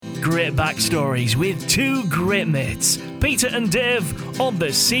great backstories with two great mates, Peter and Dave, on the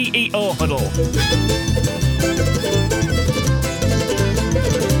CEO Huddle.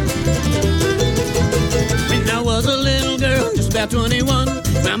 When I was a little girl, just about 21,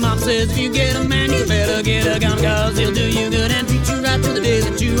 my mom says if you get a man, you better get a gun, cause he'll do you good and treat you right to the day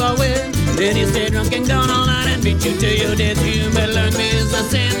that you are wed. Then he'll stay drunk and gone all night and beat you till you're dead. You better learn this,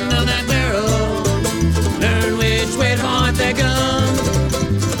 the end of that barrel. Learn which way to point that gun.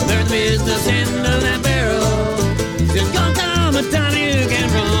 Learn the business end of that barrel. There's gonna come a time you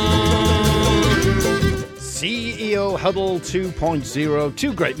can run. CEO Huddle 2.0.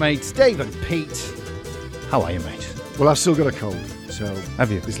 Two great mates, Dave and Pete. How are you, mate? Well, I've still got a cold, so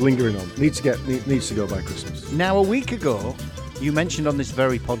have you? It's lingering on. Needs to go by Christmas. Now, a week ago, you mentioned on this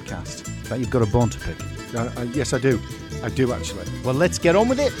very podcast that you've got a bone to pick. Yes, I do. I do, actually. Well, let's get on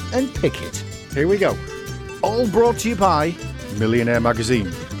with it and pick it. Here we go. All brought to you by Millionaire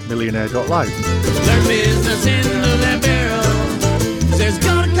Magazine, millionaire.live. Learn business end of that barrel. There's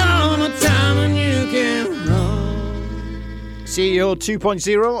gonna come a time when you can run. CEO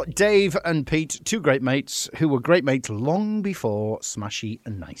 2.0, Dave and Pete, two great mates who were great mates long before Smashy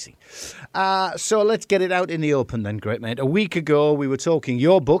and Nicey. So let's get it out in the open then, great mate. A week ago, we were talking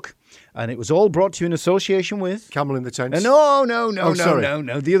your book, and it was all brought to you in association with... Camel in the Tents. No,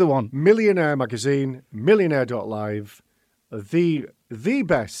 the other one. Millionaire Magazine, millionaire.live, the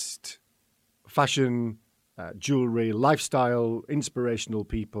best fashion, jewellery, lifestyle, inspirational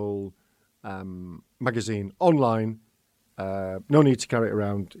people magazine online. No need to carry it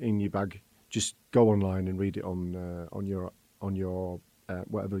around in your bag. Just go online and read it on your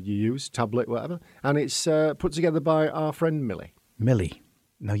whatever you use, tablet, whatever. And it's put together by our friend Millie. Millie.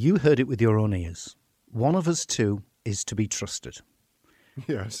 Now, you heard it with your own ears. One of us two is to be trusted.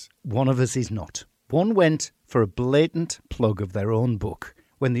 Yes. One of us is not. One went for a blatant plug of their own book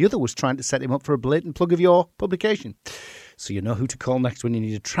when the other was trying to set him up for a blatant plug of your publication. So you know who to call next when you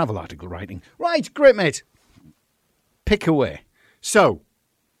need a travel article writing. Right, great mate. Pick away. So,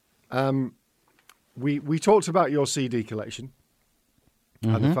 we talked about your CD collection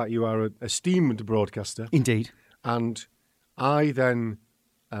and the fact you are an esteemed broadcaster. Indeed. And I then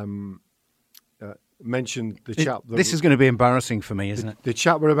mentioned the chap... This is going to be embarrassing for me, isn't it? The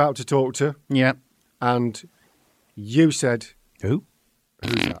chap we're about to talk to. Yeah. And you said... Who?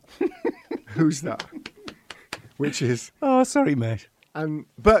 Who's that? Who's that? Which is... Oh, sorry, mate.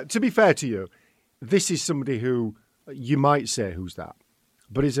 But to be fair to you, this is somebody who you might say who's that,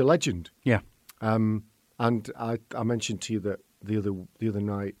 but is a legend. Yeah. And I mentioned to you that the other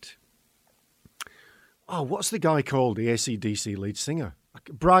night... Oh, what's the guy called, the AC/DC lead singer?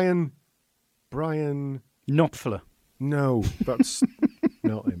 Brian... Knopfler. No, that's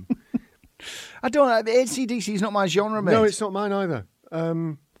not him. I don't know. AC/DC is not my genre, mate. No, it's not mine either.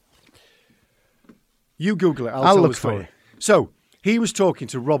 You Google it. I'll look for you. So, he was talking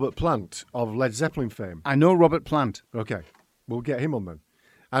to Robert Plant of Led Zeppelin fame. I know Robert Plant. Okay, we'll get him on then.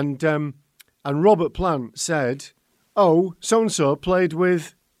 And Robert Plant said, oh, so-and-so played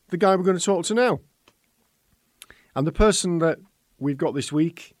with the guy we're going to talk to now. And the person that we've got this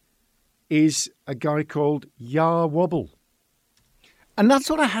week is a guy called Jah Wobble. And that's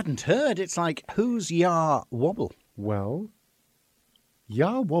what I hadn't heard. It's like, who's Jah Wobble? Well,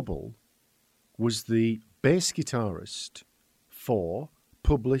 Jah Wobble was the bass guitarist for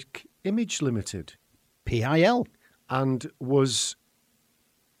Public Image Limited. PIL. And was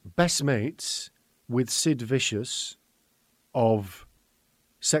best mates with Sid Vicious of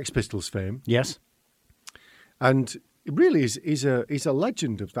Sex Pistols fame. Yes. And it really is a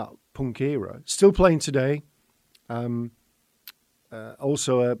legend of that punk era. Still playing today. Also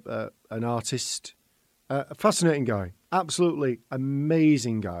an artist. A fascinating guy. Absolutely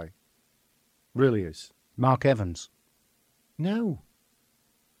amazing guy. Really is. Mark Evans. No.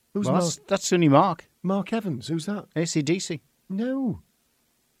 Who's well, Mark? That's only Mark. Mark Evans. Who's that? AC/DC. No.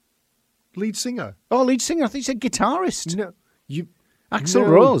 Lead singer. Oh, lead singer. I think you said guitarist. No. Axl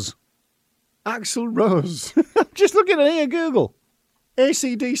Rose. Axl Rose. I'm just looking at here, Google.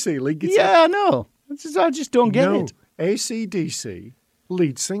 AC/DC lead guitar. Yeah, I know. I just don't get it. AC/DC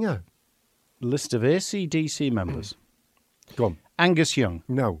lead singer. List of AC/DC members. Go on. Angus Young.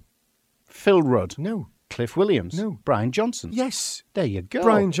 No. Phil Rudd. No. Cliff Williams. No. Brian Johnson. Yes. There you go.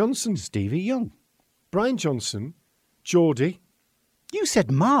 Brian Johnson. Stevie Young. Brian Johnson. Geordie. You said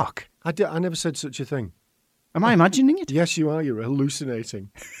Mark. I never said such a thing. Am I imagining it? Yes, you are. You're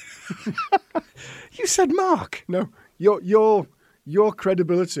hallucinating. You said Mark. No. You're your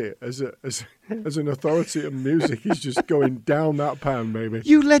credibility as an authority on music is just going down that pan, baby.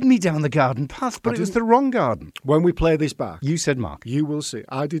 You led me down the garden path, but it was the wrong garden. When we play this back, You said Mark. you will see.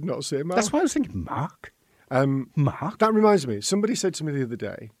 I did not say Mark. That's why I was thinking Mark. Mark? That reminds me. Somebody said to me the other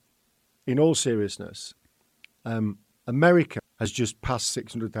day, in all seriousness, America has just passed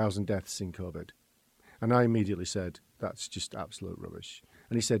 600,000 deaths in COVID. And I immediately said, that's just absolute rubbish.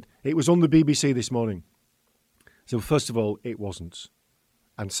 And he said, it was on the BBC this morning. So first of all, it wasn't.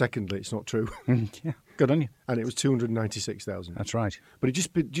 And secondly, it's not true. Yeah, good on you. And it was 296,000. That's right. But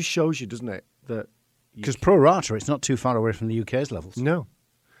it just shows you, doesn't it, that... Because pro rata, it's not too far away from the UK's levels. No.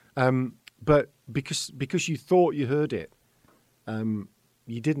 But because you thought you heard it,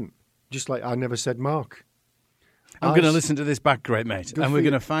 you didn't. Just like I never said Mark. I'm going to listen to this back, great mate, and we're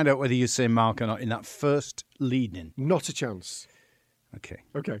going to find out whether you say Mark or not in that first lead-in. Not a chance. Okay.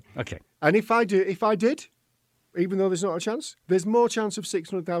 Okay. And if I did, even though there's not a chance, there's more chance of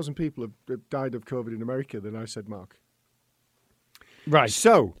 600,000 people have died of COVID in America than I said Mark. Right.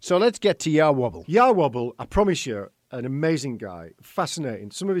 So let's get to Jah Wobble. Jah Wobble, I promise you, an amazing guy,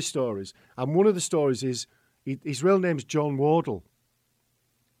 fascinating. Some of his stories, and one of the stories is his real name's John Wardle.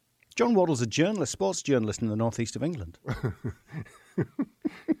 John Waddle's a journalist, sports journalist in the northeast of England.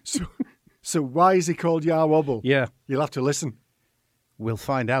 So why is he called Jah Wobble? Yeah. You'll have to listen. We'll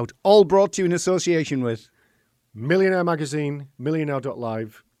find out. All brought to you in association with Millionaire Magazine,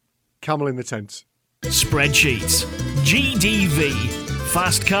 Millionaire.live, Camel in the Tent. Spreadsheets, GDV,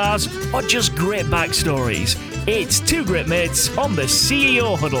 fast cars, or just great backstories. It's Two Great Mates on the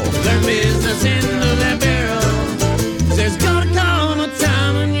CEO Huddle. Their business into their barrel. There's gonna come a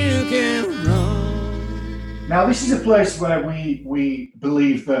time when you can run. Now, this is a place where we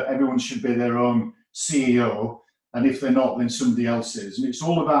believe that everyone should be their own CEO, and if they're not, then somebody else is. And it's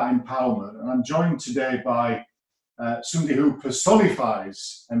all about empowerment. And I'm joined today by somebody who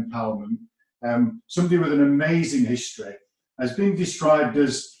personifies empowerment, somebody with an amazing history, has been described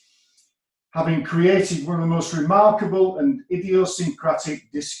as having created one of the most remarkable and idiosyncratic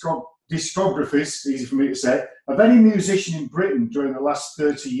discographies, easy for me to say, of any musician in Britain during the last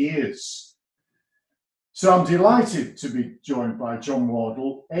 30 years. So I'm delighted to be joined by John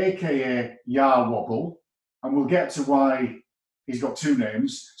Wardle, aka Jah Wobble, and we'll get to why he's got two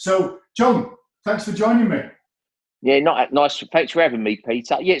names. So, John, thanks for joining me. Yeah, nice. Thanks for having me,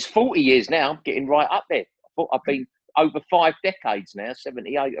 Peter. Yeah, it's 40 years now. I'm getting right up there. I thought I've been over 5 decades now.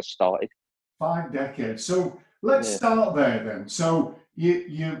 78 I started. 5 decades. So let's start there then. So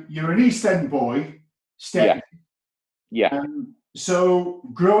you're an East End boy, Step. Yeah. So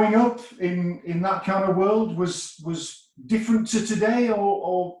growing up in that kind of world was different to today,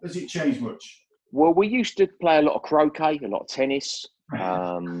 or has it changed much? Well, we used to play a lot of croquet, a lot of tennis,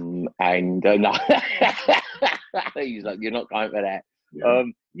 and no, he's like, you're not going for that. Yeah.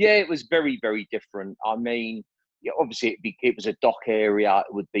 It was very, very different. I mean, yeah, obviously it was a dock area.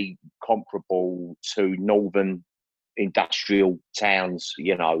 It would be comparable to northern industrial towns.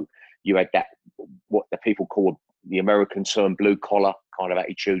 You know, you had that, what the people call the American term, blue collar kind of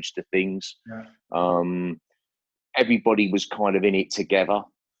attitudes to things. Yeah. Everybody was kind of in it together.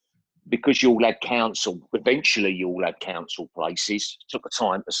 Because you all had council, eventually you all had council places. It took a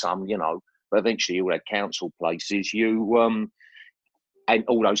time for some, you know, but eventually you all had council places. And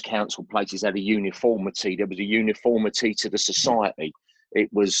all those council places had a uniformity. There was a uniformity to the society. It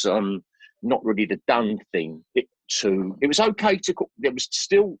was not really the done thing. It was okay to cook. There was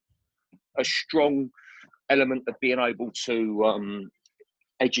still a strong element of being able to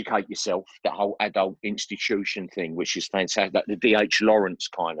educate yourself, that whole adult institution thing, which is fantastic. Like the D.H. Lawrence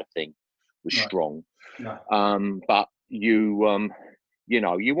kind of thing was strong. Yeah. But you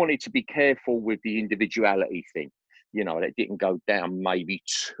know, you wanted to be careful with the individuality thing. You know, that didn't go down maybe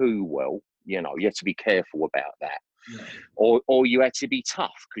too well. You know, you had to be careful about that. Yeah. Or you had to be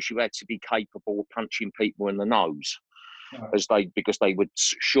tough, because you had to be capable of punching people in the nose, because they would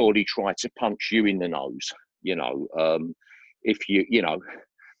surely try to punch you in the nose. You know, if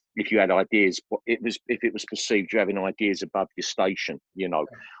you had ideas, if it was perceived you're having ideas above your station. You know,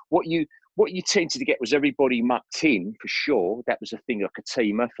 what you tended to get was everybody mucked in, for sure. That was a thing, like a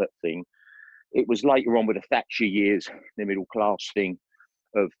team effort thing. It was later on with the Thatcher years, the middle class thing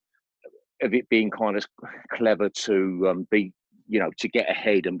of it being kind of clever to be, you know, to get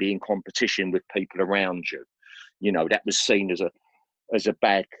ahead and be in competition with people around you. You know, that was seen as a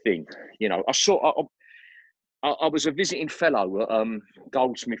bad thing. You know, I was a visiting fellow at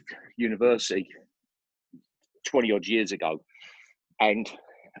Goldsmith University 20 odd years ago, and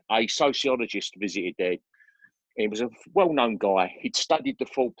a sociologist visited there. He was a well-known guy. He'd studied the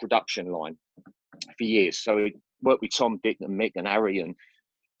full production line for years. So worked with Tom, Dick, and Mick and Harry, and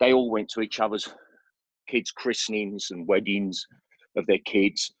they all went to each other's kids' christenings and weddings of their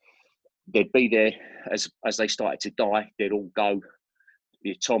kids. They'd be there as they started to die. They'd all go.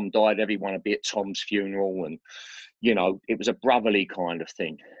 If Tom died, everyone would be at Tom's funeral, and it was a brotherly kind of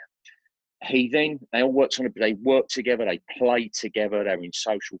thing. They all worked they worked together, they played together, they were in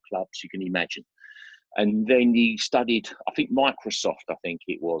social clubs, you can imagine. And then he studied, I think Microsoft, I think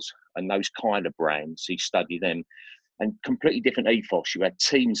it was, and those kind of brands, he studied them. And completely different ethos. You had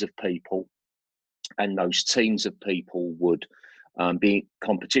teams of people, and those teams of people would be in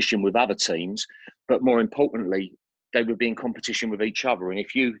competition with other teams, but more importantly, they would be in competition with each other. And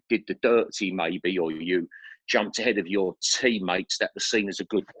if you did the dirty maybe, or you jumped ahead of your teammates, that was seen as a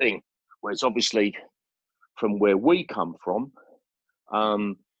good thing. Whereas obviously from where we come from,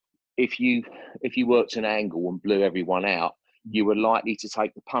 if you worked an angle and blew everyone out, you were likely to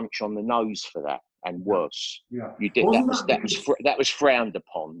take the punch on the nose for that, and worse. Yeah. You did. That was frowned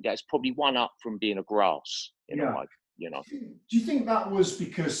upon. That's probably one up from being a grass in a way. Do you think that was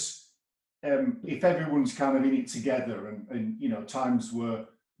because if everyone's kind of in it together and times were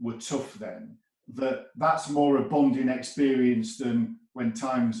tough then, that's more a bonding experience than when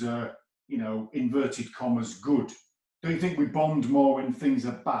times are, inverted commas, good? Don't you think we bond more when things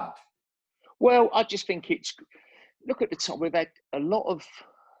are bad? Well, I just think look at the time. We've had a lot of,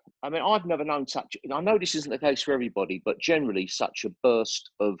 I've never known such, I know this isn't the case for everybody, but generally such a burst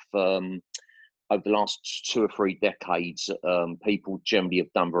of, over the last 2 or 3 decades, people generally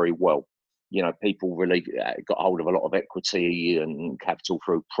have done very well. People really got hold of a lot of equity and capital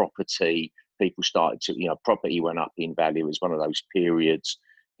through property. People started to, property went up in value as one of those periods.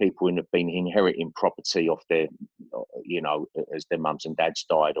 People have been inheriting property off their, as their mums and dads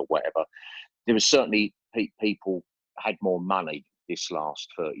died or whatever. There was certainly people had more money this last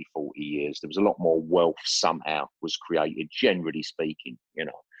 30, 40 years. There was a lot more wealth somehow was created, generally speaking.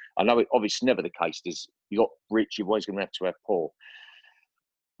 I know it obviously never the case. You got rich, you're always going to have poor.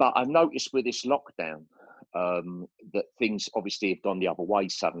 But I've noticed with this lockdown that things obviously have gone the other way.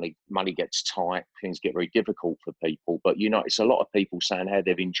 Suddenly money gets tight, things get very difficult for people. But it's a lot of people saying how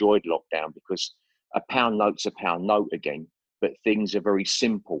they've enjoyed lockdown because a pound note's a pound note again, but things are very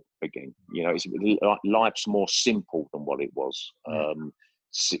simple again. Life's more simple than what it was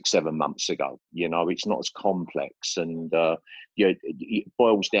 6-7 months ago. It's not as complex, and it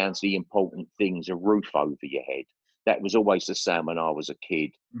boils down to the important things: a roof over your head. That was always the same when I was a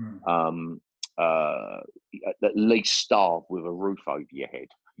kid. At least starve with a roof over your head.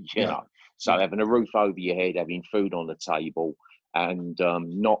 So having a roof over your head, having food on the table, and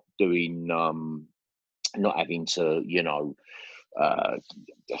not having to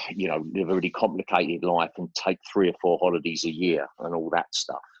live a really complicated life and take 3 or 4 holidays a year and all that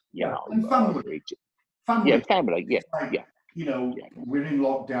stuff. And family. Family. We're in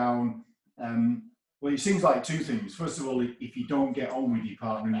lockdown. Well, it seems like 2 things. First of all, if you don't get on with your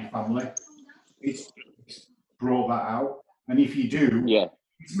partner and your family, it's brought that out. And if you do,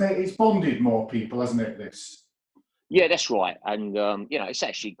 it's bonded more people, hasn't it? This. Yeah, that's right. And it's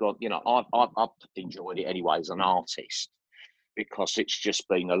actually got. I've enjoyed it anyway as an artist, because it's just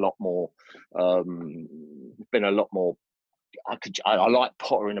been a lot more. I like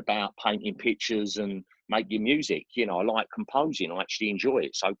pottering about, painting pictures and making music. I like composing. I actually enjoy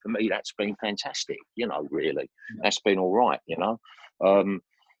it. So for me, that's been fantastic. Really, that's been all right.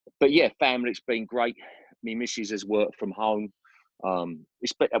 But yeah, family's been great. My missus has worked from home.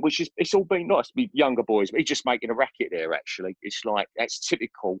 It's all been nice. The younger boys, he's just making a racket there. Actually, it's like that's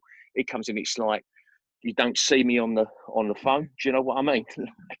typical. He comes in. It's like, you don't see me on the phone. Do you know what I mean? Do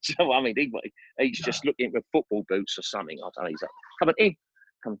you know what I mean? He's just looking for football boots or something. I don't know. He's like, come on in.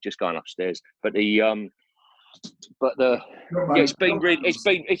 I'm just going upstairs. But it's been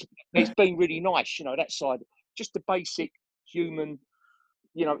really nice. That side, just the basic human.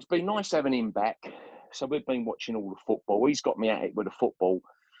 It's been nice having him back. So we've been watching all the football. He's got me at it with the football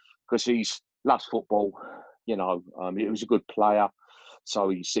because he loves football. He was a good player. So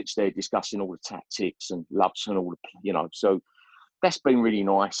he sits there discussing all the tactics and loves and all the, so that's been really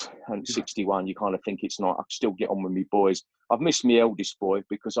nice. And at 61, you kind of think it's not, I still get on with my boys. I've missed my eldest boy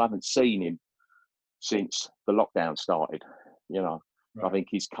because I haven't seen him since the lockdown started. Right. I think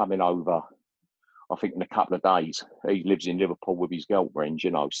he's coming over, I think in a couple of days. He lives in Liverpool with his girlfriend,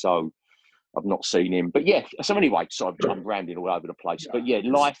 so I've not seen him. But yeah, so anyway, so I'm rambling all over the place. But yeah,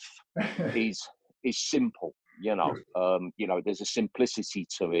 life is simple. There's a simplicity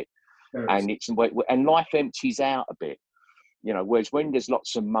to it, and life empties out a bit. Whereas when there's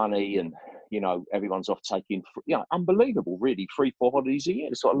lots of money and everyone's off taking, unbelievable, really, 3-4 holidays a year.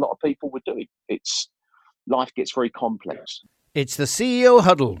 That's what a lot of people were doing. It's life gets very complex. It's the CEO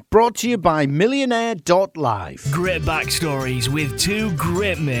Huddle, brought to you by Millionaire.live. Great backstories with two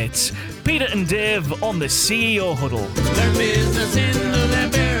great mates, Peter and Dave on the CEO Huddle. Their business into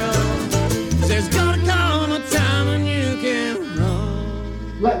that barrel. There's gonna come a time when you can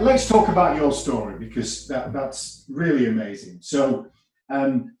run. Let's talk about your story, because that's really amazing. So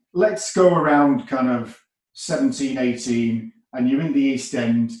let's go around kind of 17, 18, and you're in the East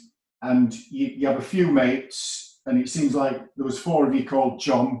End, and you have a few mates, and it seems like there was 4 of you called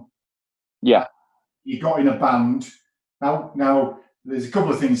John. Yeah. You got in a band. Now there's a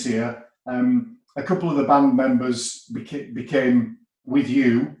couple of things here. A couple of the band members became with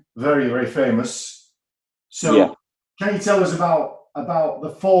you very, very famous. So Can you tell us about the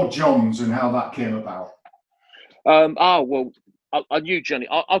 4 Johns and how that came about? I knew Johnny.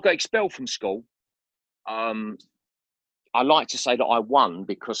 I got expelled from school. I like to say that I won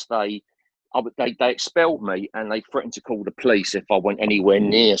because they expelled me, and they threatened to call the police if I went anywhere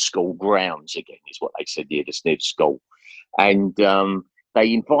near school grounds again, is what they said, near the school. And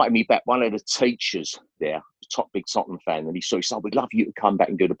they invited me back. One of the teachers there, the big Tottenham fan, and he said, "We'd love you to come back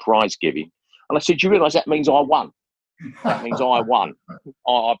and do the prize giving." And I said, "Do you realise that means I won? That means I won.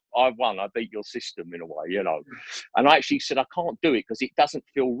 I won. I beat your system in a way, you know." And I actually said, "I can't do it because it doesn't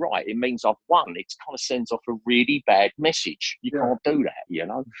feel right. It means I've won. It kind of sends off a really bad message. You can't do that, you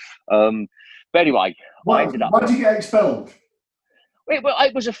know." But anyway, I ended up. Why did you get expelled?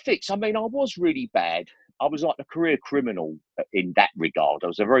 It was a fix. I mean, I was really bad. I was like a career criminal in that regard. I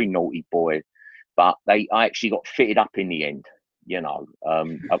was a very naughty boy, but I actually got fitted up in the end. You know,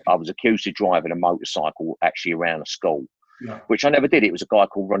 I was accused of driving a motorcycle actually around a school, which I never did. It was a guy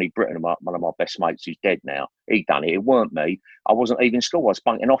called Ronnie Britton, one of my best mates who's dead now. He'd done it. It weren't me. I wasn't even in school. I was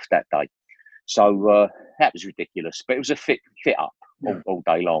bunking off that day. So that was ridiculous. But it was a fit up all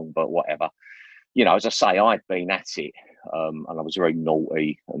day long, but whatever. You know, as I say, I'd been at it, and I was very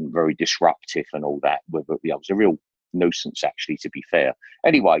naughty and very disruptive and all that. I was a real nuisance, actually, to be fair.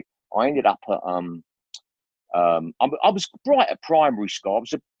 Anyway, I ended up at I was bright at primary school. I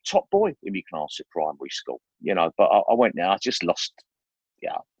was a top boy in my class at primary school, you know. But I went there. I just lost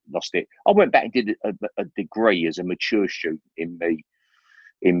it. I went back and did a degree as a mature student in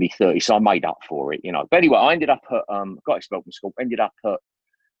my 30s, so I made up for it, you know. But anyway, I ended up at got expelled from school. Ended up at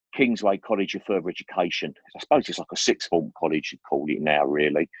Kingsway College of Further Education. I suppose it's like a sixth form college, you'd call it now,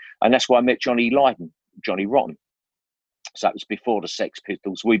 really. And that's where I met Johnny Rotten. So that was before the Sex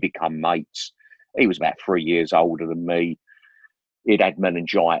Pistols. We become mates. He was about 3 years older than me. He'd had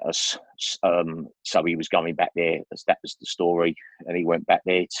meningitis, so he was going back there. That was the story. And he went back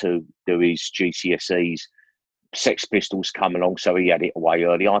there to do his GCSEs. Sex Pistols come along, so he had it away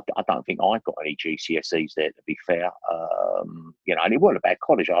early. I don't think I got any GCSEs there, to be fair. You know, and it wasn't a bad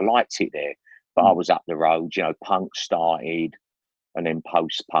college. I liked it there, but I was up the road. You know, punk started, and then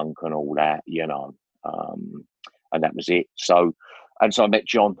post-punk and all that. You know, and that was it. So I met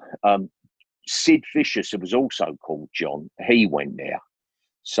John. Sid Vicious, who was also called John, he went there.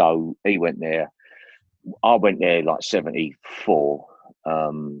 So he went there. I went there like 74.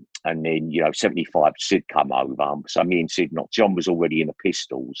 And then, you know, 75, Sid come over. So me and Sid, John was already in the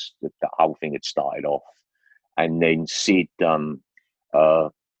Pistols. That whole thing had started off. And then Sid had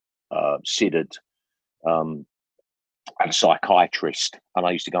a psychiatrist. And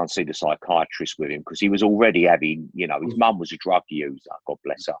I used to go and see the psychiatrist with him because he was already having, you know, his mum was a drug user, God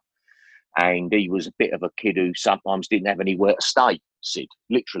bless her. And he was a bit of a kid who sometimes didn't have anywhere to stay, Sid.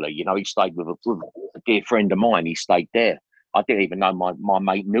 Literally, you know, he stayed with a dear friend of mine. He stayed there. I didn't even know my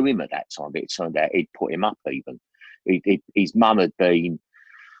mate knew him at that time, but it turned out he'd put him up even. His mum had been,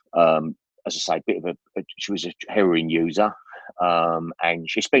 as I say, a bit of she was a heroin user, and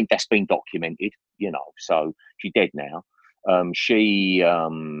that's been documented, you know, so she's dead now. She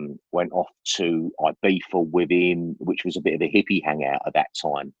went off to Ibiza with him, which was a bit of a hippie hangout at that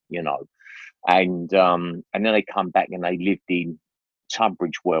time, you know. And then they come back and they lived in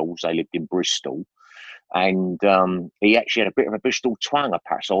Tunbridge Wells, they lived in Bristol. And he actually had a bit of a Bristol twang,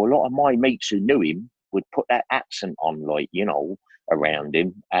 apparently. So a lot of my mates who knew him would put that accent on, like, you know, around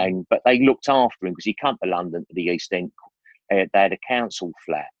him. But they looked after him because he came to London to the East End. They had a council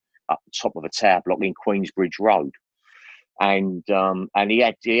flat up the top of a tower block in Queensbridge Road. And he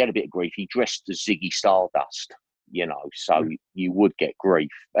had a bit of grief. He dressed as Ziggy Stardust, you know, so you would get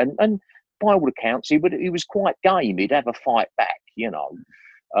grief. And by all accounts, he was quite game. He'd have a fight back, you know.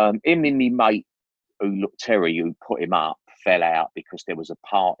 Him and me mate, Terry, who put him up, fell out because there was a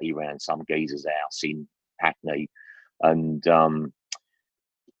party around some geezer's house in Hackney, and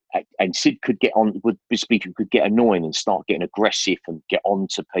Sid could get on with speaking, could get annoying and start getting aggressive and get on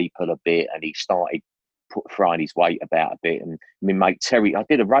to people a bit, and he started throwing his weight about a bit. And my mate Terry, I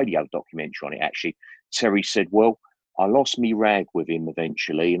did a radio documentary on it actually. Terry said, well, I lost me rag with him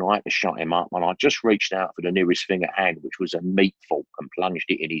eventually and I had to shut him up. And I just reached out for the nearest thing at hand, which was a meat fork, and plunged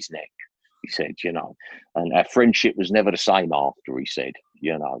it in his neck. He said, you know, and our friendship was never the same after, he said,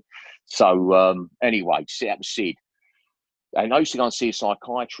 you know. So anyway, that was Sid. And I used to go and see a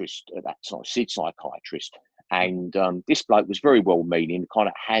psychiatrist at that time, Sid psychiatrist. And this bloke was very well-meaning, kind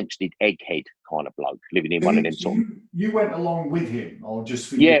of Hampstead egghead kind of bloke, living in one of them sort of... You went along with him, or just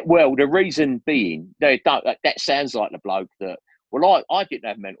for Yeah, you? well, the reason being, that sounds like the bloke that... Well, I didn't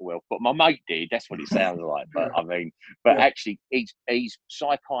have mental health, but my mate did. That's what it sounds like. But I mean, actually, his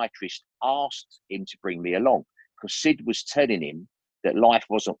psychiatrist asked him to bring me along because Sid was telling him that life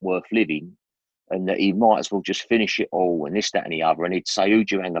wasn't worth living and that he might as well just finish it all and this, that, and the other. And he'd say, who'd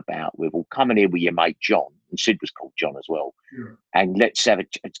you hang about with? Well, come in here with your mate John. And Sid was called John as well. Yeah. And let's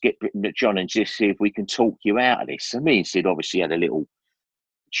get John and just see if we can talk you out of this. And me and Sid obviously had a little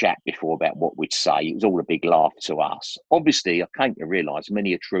chat before about what we'd say. It was all a big laugh to us. Obviously, I came to realise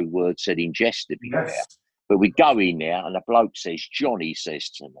many a true word said in jest to be there. But we go in there and the bloke says, John, he says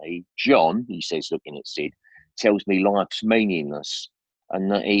to me, John, he says, looking at Sid, tells me life's meaningless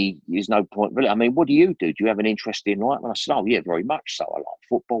and that there's no point really. I mean, what do? Do you have an interest in life? And I said, oh yeah, very much so. I like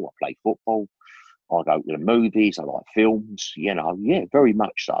football, I play football, I go to the movies, I like films, you know, yeah, very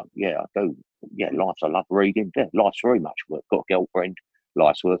much so. Yeah, I do. Yeah, I love reading. Yeah, life's very much worth. Got a girlfriend,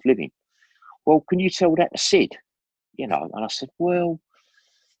 life's worth living. Well, can you tell that to Sid? You know, and I said, well,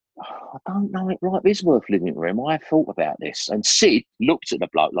 I don't know it like is worth living for him. I have thought about this. And Sid looked at the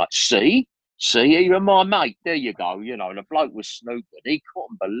bloke like, see, even my mate, there you go. You know, and the bloke was snooping. He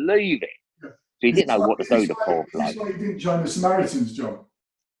couldn't believe it. So he didn't know what to do, the poor bloke. It's like he didn't join the Samaritans, John.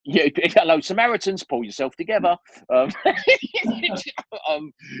 Yeah, hello, Samaritans, pull yourself together. Yeah,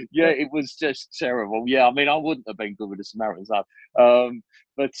 it was just terrible. Yeah, I mean, I wouldn't have been good with the Samaritans.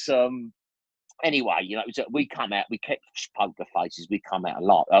 But anyway, you know, we come out, we kept poker faces, we come out a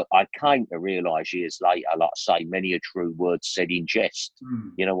lot. I came to realise years later, like I say, many a true word said in jest.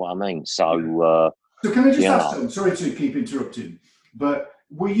 You know what I mean? So, so can I just ask them, sorry to keep interrupting, but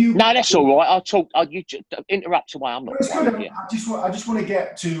were you... No, that's all right. I'll talk. You interrupt away. I'm not worried. I just want to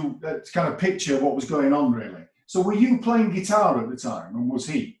get to kind of picture what was going on, really. So were you playing guitar at the time, and was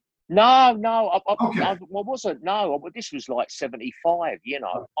he? No, Okay. I wasn't. No, this was like 75, you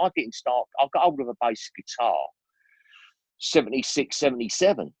know. I didn't start, I got hold of a bass guitar 76,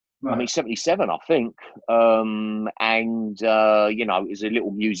 77. Right. I mean, 77, I think. You know, it was a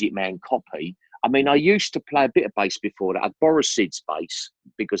little Music Man copy. I mean, I used to play a bit of bass before that. I'd borrow Sid's bass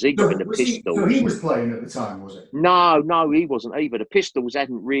because he got in the Pistols. So he was playing at the time, was it? No, he wasn't either. The Pistols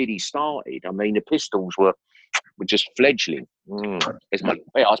hadn't really started. I mean, the Pistols were just fledgling. It's my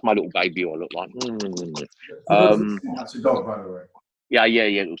little baby I look like. That's a dog, by the way. Yeah,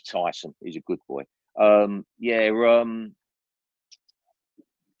 it was Tyson. He's a good boy.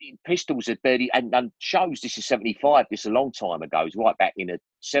 Pistols had barely, and shows, this is 75, this is a long time ago. It was right back in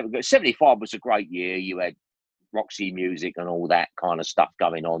 75 was a great year. You had Roxy Music and all that kind of stuff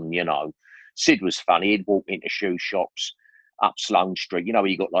going on, you know. Sid was funny. He'd walk into shoe shops up Sloane Street, you know,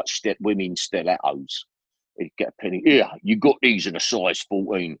 you got like women's stilettos. He'd get a penny, yeah, you got these in a size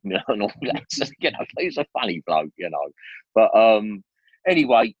 14, you know, and all that. So, you know, he's a funny bloke, you know. But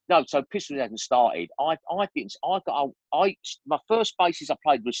anyway, no, so Pistols hadn't started. My first basses I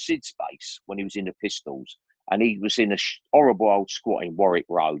played was Sid's bass when he was in the Pistols. And he was in a horrible old squat in Warwick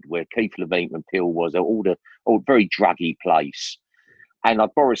Road where Keith Levine and Peel was, all very druggy place. And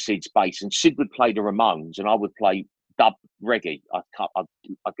I'd borrow Sid's bass, and Sid would play the Ramones, and I would play dub reggae.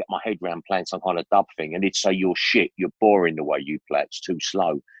 I'd get my head round playing some kind of dub thing, and he'd say, "You're shit. You're boring the way you play. It's too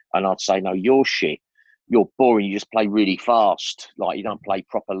slow." And I'd say, "No, you're shit. You're boring. You just play really fast. Like you don't play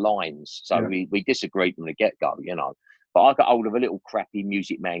proper lines." So we disagreed from the get-go, you know. But I got hold of a little crappy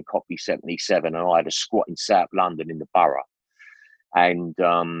Music Man copy 77, and I had a squat in South London in the Borough, and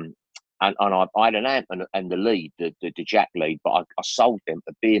I had an amp and the lead, the jack lead, but I sold them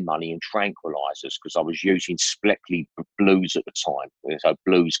for beer money and tranquilizers because I was using Spleckley blues at the time, so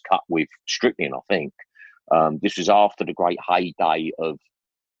blues cut with strychnine, I think. This was after the great heyday of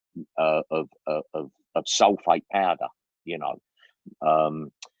sulfate powder, you know.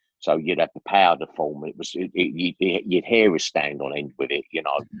 So you'd have the powder form. You'd hear a stand on end with it, you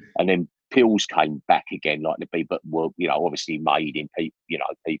know. And then pills came back again, like but were, you know, obviously made in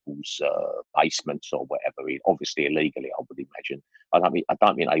people's basements or whatever. Obviously illegally, I would imagine. I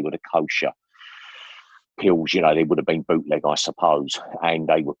don't mean they were the kosher pills. You know, they would have been bootleg, I suppose, and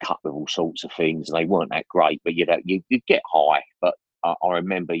they were cut with all sorts of things, and they weren't that great. But you'd get high. But I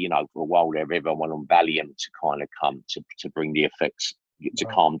remember, for a while there, everyone on Valium to kind of come to bring the effects, to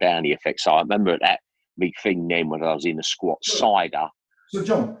calm down the effects. So I remember that big thing then when I was in the squat, cider. So,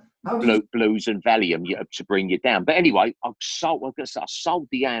 John, blues and Valium to bring you down. But anyway, I sold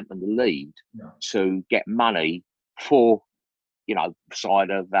the amp and the lead to get money for,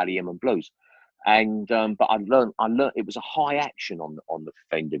 cider, Valium and blues. And but I learned it was a high action on the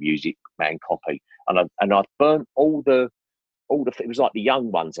Fender Music Man copy, and I burnt all the it was like the young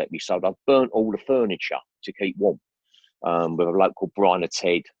ones that we sold. I burnt all the furniture to keep warm, with a bloke called Brian and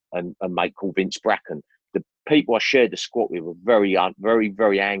Ted and a mate called Vince Bracken. The people I shared the squat with were very, very,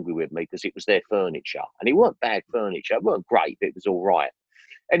 very angry with me because it was their furniture, and it weren't bad furniture. It weren't great, but it was all right.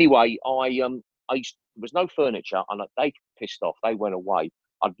 Anyway, there was no furniture, and they pissed off. They went away.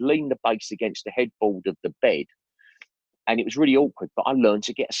 I'd lean the bass against the headboard of the bed, and it was really awkward. But I learned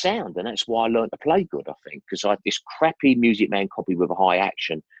to get a sound, and that's why I learned to play good. I think because I had this crappy Music Man copy with a high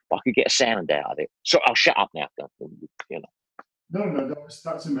action, but I could get a sound out of it. So I'll shut up now. No,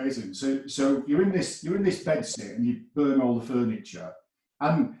 that's amazing. So you're in this bed sit and you burn all the furniture,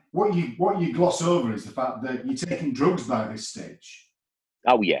 and what you gloss over is the fact that you're taking drugs by this stage.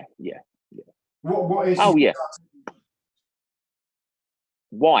 Oh yeah. What age? Oh yeah.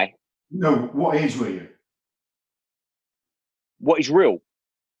 Why? No, what age were you? What is real?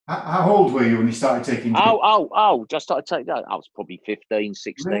 How old were you when you started taking drugs? Just started taking that. I was probably 15,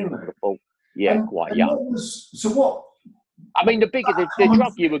 16. Really? Yeah, quite young. What? I mean, the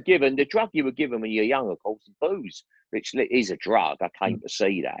drug you were given when you're young, of course, is booze, which is a drug. I came to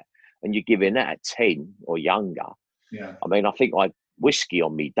see that, and you're giving that at 10 or younger. Yeah. I mean, I think I had whiskey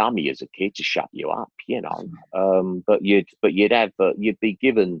on me dummy as a kid to shut you up, But you'd be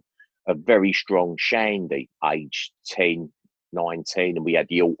given a very strong shandy, age 10, 19, and we had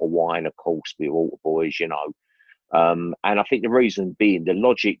the altar wine, of course, we were altar boys, And I think the reason being, the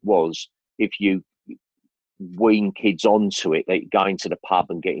logic was if you wean kids onto it, they going to the pub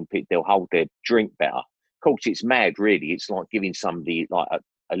and getting picked, they'll hold their drink better. Of course, it's mad, really. It's like giving somebody like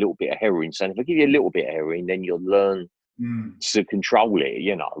a little bit of heroin. So if I give you a little bit of heroin, then you'll learn to control it.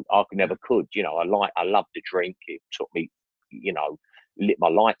 I never could. I loved the drink. It took me, lit my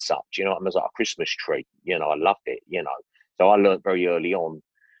lights up. It was like a Christmas tree. I loved it. So I learned very early on.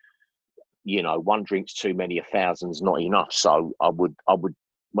 One drink's too many, 1,000's not enough. So I would.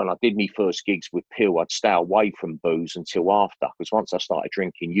 When I did my first gigs with Peel, I'd stay away from booze until after, because once I started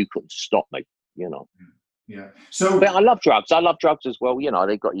drinking, you couldn't stop me, Yeah. So, but I love drugs. I love drugs as well.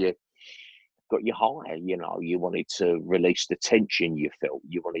 They got you high. You wanted to release the tension you felt.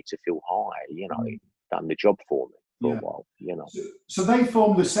 You wanted to feel high. It done the job for me for a while. So they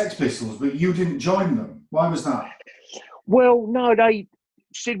formed the Sex Pistols, but you didn't join them. Why was that? Well, no,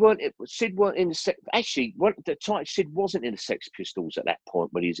 Sid weren't in the Sex. Actually, the time Sid wasn't in the Sex Pistols at that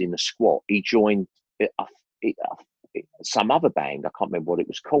point when he was in the squat. He joined some other band. I can't remember what it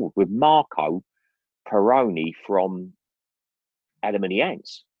was called, with Marco Peroni from Adam and the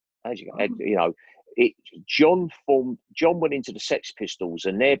Ants. John went into the Sex Pistols,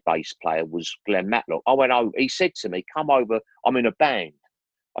 and their bass player was Glenn Matlock. I went over. He said to me, "Come over. I'm in a band."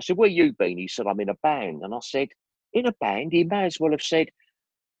 I said, "Where you been?" He said, "I'm in a band." And I said, "In a band?" He may as well have said,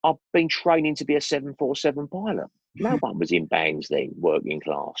 "I've been training to be a 747 pilot." No one was in bands then, working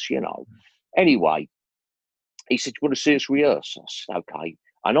class, Anyway, he said, "You want to see us rehearse?" I said, "Okay."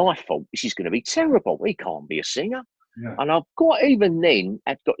 And I thought, this is going to be terrible. He can't be a singer. Yeah. And I've got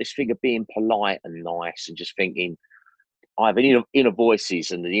this thing of being polite and nice and just thinking, I have inner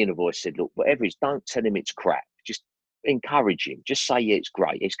voices, and the inner voice said, "Look, whatever it is, don't tell him it's crap. Just encourage him. Just say, yeah, it's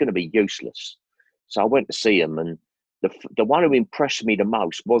great. It's going to be useless." So I went to see him, and the one who impressed me the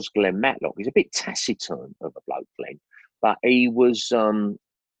most was Glenn Matlock. He's a bit taciturn of a bloke, Glenn, but he was,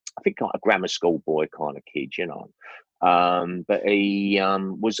 I think, like a grammar school boy kind of kid, But he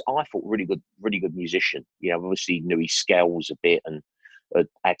was, I thought, really good musician. Obviously knew his scales a bit and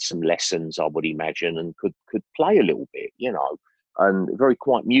had some lessons, I would imagine, and could play a little bit, and very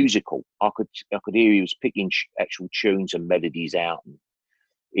quite musical. I could hear he was picking actual tunes and melodies out, and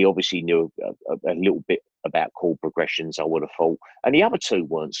he obviously knew a little bit about chord progressions, I would have thought. And the other two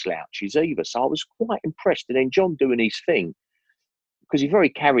weren't slouches either, so I was quite impressed. And then John doing his thing, because he's very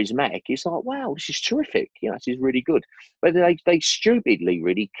charismatic, he's like, wow, this is terrific. This is really good. But they stupidly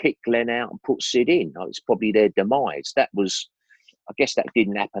really kicked Glenn out and put Sid in. It's probably their demise. That was, I guess that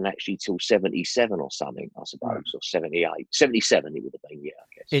didn't happen actually till 77 or something, I suppose, or 78. 77 it would have been, yeah, I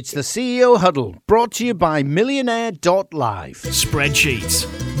guess. It's the CEO Huddle, brought to you by Millionaire.live. Spreadsheets,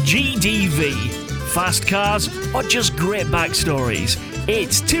 GDV, fast cars, or just great backstories.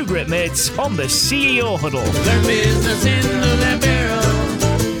 It's Two Great Mates on the CEO Huddle. Their business into that barrel.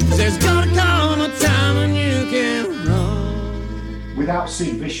 There's gonna come a time when you can run. Without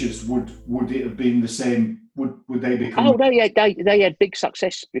Sid Vicious, would it have been the same? Would they become? Oh, they had big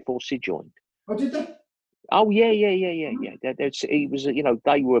success before Sid joined. Oh, did they? Oh yeah. He was,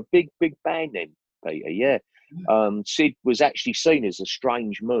 they were a big band then, Peter. Yeah. Sid was actually seen as a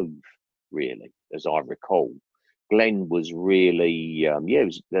strange move, really, as I recall. Glenn was really, it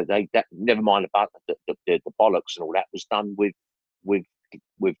was that. Never mind about the bollocks and all that was done with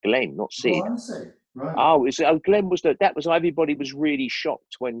Glenn, not Sid. Oh, I see. Right. Glenn was that was everybody was really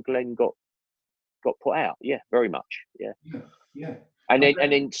shocked when Glenn got put out. Yeah, very much. Yeah. Yeah. And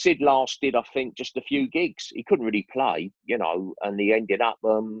then Sid lasted, I think, just a few gigs. He couldn't really play, and he ended up,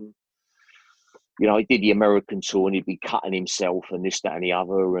 he did the American tour and he'd be cutting himself and this, that, and the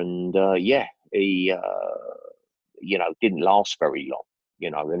other. And he, didn't last very long,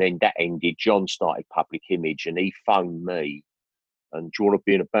 and then that ended. John started Public Image and he phoned me and, do you want to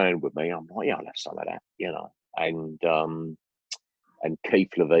be in a band with me? I'm like, yeah, I'll have some of that, and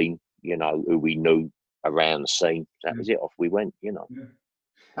Keith Levine, who we knew around the scene. That was it. Off we went, Yeah.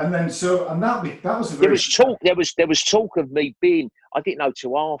 And then that was a very. There was talk of me being. I didn't know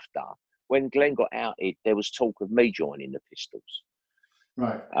till after when Glenn got outed. There was talk of me joining the Pistols,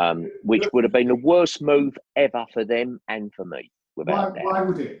 right? Which would have been the worst move ever for them and for me. Without that. Why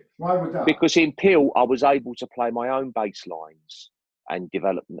would it? Why would that? Because in Peel, I was able to play my own bass lines and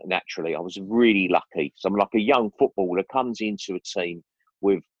develop naturally. I was really lucky. So I'm like a young footballer comes into a team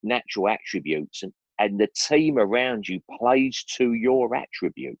with natural attributes and the team around you plays to your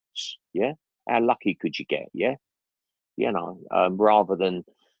attributes. Yeah. How lucky could you get? Yeah. Rather than,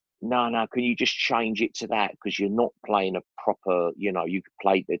 no, can you just change it to that? Because you're not playing a proper, you could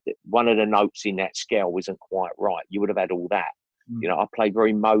play one of the notes in that scale wasn't quite right. You would have had all that. I played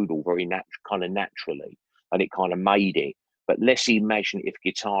very modal, very kind of naturally, and it kind of made it. But less imaginative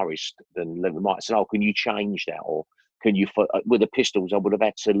guitarist than might say, oh, can you change that? Or can you, with the Pistols, I would have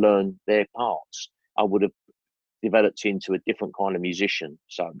had to learn their parts. I would have developed into a different kind of musician.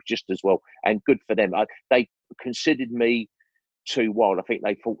 So just as well, and good for them. They considered me too wild. I think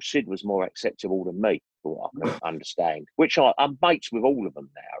they thought Sid was more acceptable than me, for what I can understand. Which I'm mates with all of them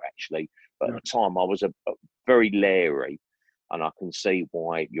now, actually. But at the time, I was a very leery, and I can see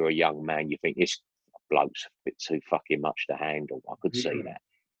why you're a young man. You think this bloke's a bit too fucking much to handle. I could see that.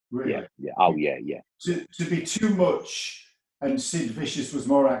 Really? Yeah. Oh yeah. To be too much. And Sid Vicious was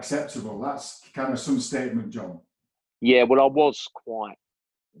more acceptable. That's kind of some statement, John. Yeah, well, I was quite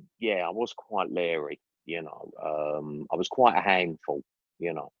leery, I was quite a handful,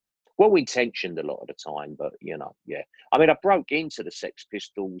 well-intentioned a lot of the time, but, yeah. I mean, I broke into the Sex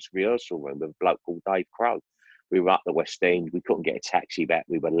Pistols rehearsal room with a bloke called Dave Crow. We were up the West End. We couldn't get a taxi back.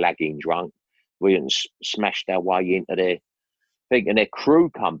 We were lagging drunk. We hadn't smashed our way into their thing, and their crew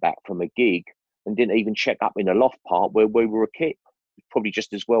come back from a gig and didn't even check up in the loft part where we were a kit. Probably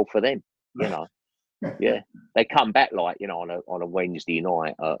just as well for them, Yeah, they come back on a Wednesday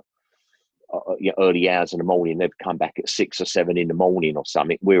night, early hours in the morning. They'd come back at 6 or 7 in the morning or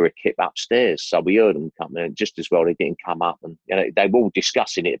something. We were a kit upstairs, so we heard them come in. Just as well, they didn't come up, and they were all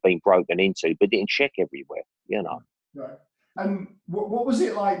discussing it being broken into, but didn't check everywhere, Right. And what was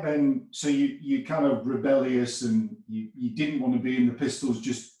it like then? So you kind of rebellious, and you didn't want to be in the Pistols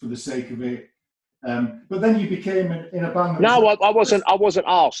just for the sake of it. But then you became in a band. No, I wasn't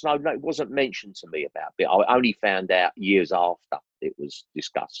asked. No, it wasn't mentioned to me about it. I only found out years after it was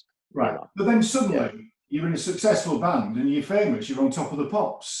discussed. Right. But then suddenly you're in a successful band and you're famous. You're on Top of the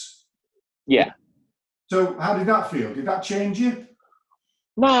Pops. Yeah. So how did that feel? Did that change you?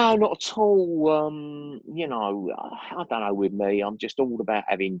 No, not at all. I don't know. With me, I'm just all about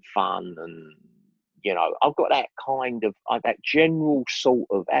having fun, and I've got that kind of that general sort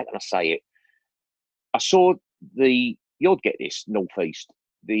of. How can I say it? I saw you'll get this Northeast.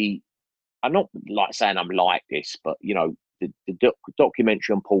 I'm not like saying I'm like this, but the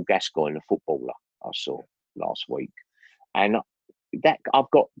documentary on Paul Gascoigne, the footballer, I saw last week, and that I've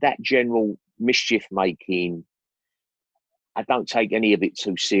got that general mischief making. I don't take any of it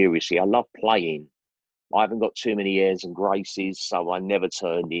too seriously. I love playing. I haven't got too many airs and graces, so I never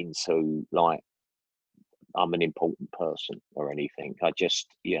turned into like I'm an important person or anything. I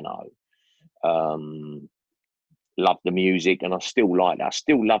just love the music, and I still like that. I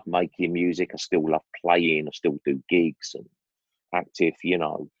still love making music. I still love playing. I still do gigs and active,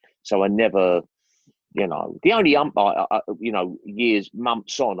 So I never, the only years,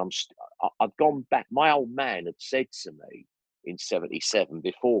 months on, I've gone back. My old man had said to me in '77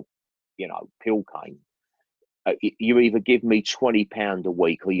 before, Peel came, you either give me £20 a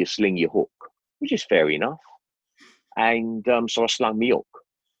week or you sling your hook, which is fair enough. And so I slung my hook,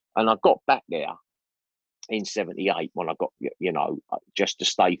 and I got back there in 78 when I got, just to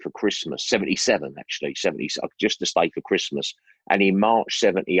stay for Christmas. 77 actually, just to stay for Christmas. And in March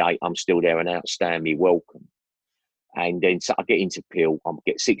 78, I'm still there and outstanding me welcome. And then so I get into Peel, I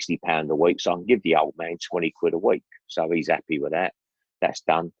get £60 a week, so I can give the old man 20 quid a week. So he's happy with that. That's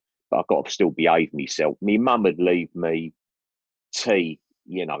done. But I've got to still behave myself. My mum would leave me tea,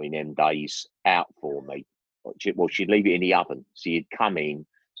 in them days, out for me. Well, she'd leave it in the oven. So you'd come in.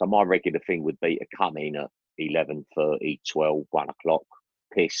 So my regular thing would be to come in at 11:30, 12, 1 o'clock,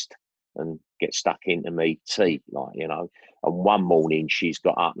 pissed, and get stuck into me tea, And one morning she's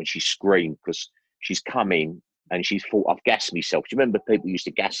got up and she screamed because she's come in and she's thought I've gassed myself. Do you remember people used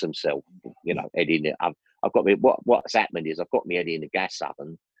to gas themselves, head in it? I've got me. What's happened is I've got my head in the gas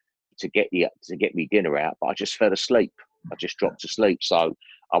oven to get me dinner out, but I just fell asleep. I just dropped asleep. So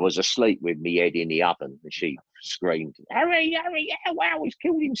I was asleep with me head in the oven, and she screamed, "Harry, wow, he's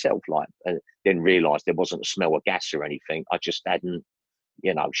killed himself!" And then realised there wasn't a smell of gas or anything. I just hadn't,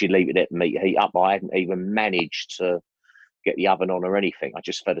 she'd leave it there for me to heat up. I hadn't even managed to get the oven on or anything. I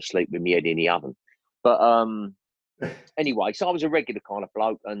just fell asleep with my head in the oven. But anyway, so I was a regular kind of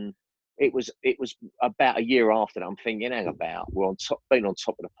bloke, and it was about a year after that I'm thinking, hang about, being on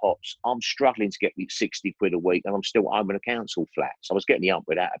top of the pops. I'm struggling to get me 60 quid a week, and I'm still owing a council flat. So I was getting up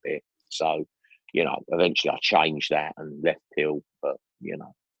with that a bit. So, eventually I changed that and left Peel. But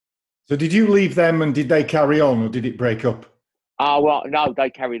So did you leave them, and did they carry on, or did it break up? Oh well, no,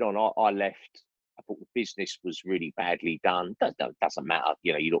 they carried on. I left. I thought the business was really badly done. Doesn't matter.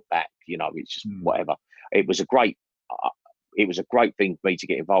 You look back. It's just whatever. It was a great thing for me to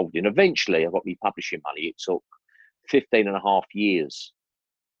get involved in. Eventually, I got me publishing money. It took 15 and a half years.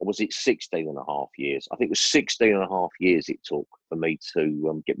 Or was it 16 and a half years? I think it was 16 and a half years it took for me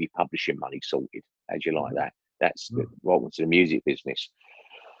to get me publishing money sorted. How'd you like that? That's what was the music business.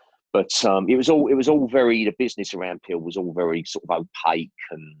 But it was all very, the business around Peel was all very sort of opaque,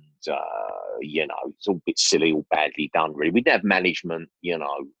 and it's all a bit silly, all badly done really. We didn't have management,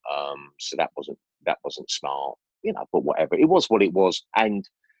 so that wasn't smart, but whatever. It was what it was. And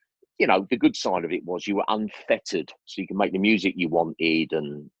the good side of it was you were unfettered, so you can make the music you wanted,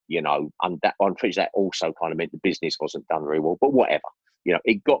 and and that unfortunately that also kind of meant the business wasn't done very well, but whatever.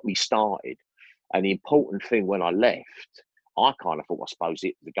 It got me started. And the important thing when I left, I kind of thought, I suppose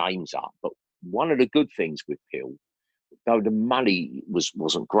the game's up. But one of the good things with Peel, though the money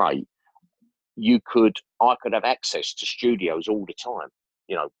wasn't great, I could have access to studios all the time,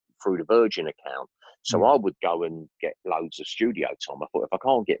 through the Virgin account. So I would go and get loads of studio time. I thought, if I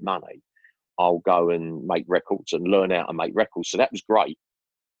can't get money, I'll go and make records and learn how to make records. So that was great.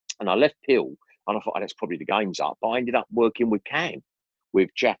 And I left Peel, and I thought, that's probably the game's up. But I ended up working with Can, with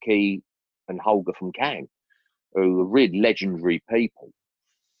Jackie and Holger from Can, who are really legendary people.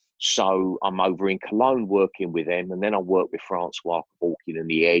 So I'm over in Cologne working with them, and then I worked with Francois Walking and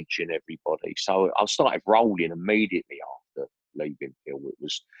The Edge and everybody. So I started rolling immediately after leaving Peel.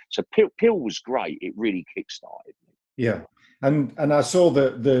 Peel was great. It really kick-started me. Yeah, and I saw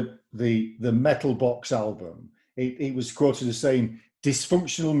the Metal Box album. It was quoted as saying,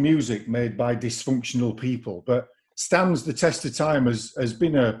 "Dysfunctional music made by dysfunctional people," but stands the test of time as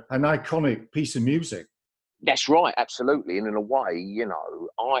being an iconic piece of music. That's right, absolutely. And in a way,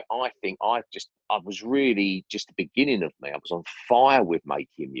 I think I was really just the beginning of me. I was on fire with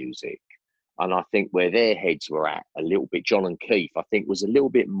making music. And I think where their heads were at a little bit, John and Keith, I think was a little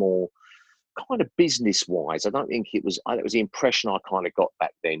bit more kind of business wise. I don't think it was the impression I kind of got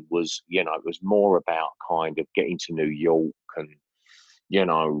back then was, it was more about kind of getting to New York and,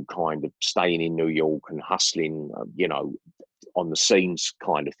 kind of staying in New York and hustling, on the scenes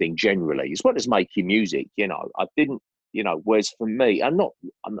kind of thing generally, as well as making music. I didn't, whereas for me,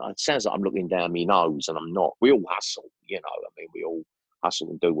 it sounds like I'm looking down my nose, and I'm not. We all hustle, we all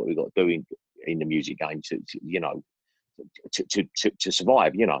hustle and do what we got to do in the music game to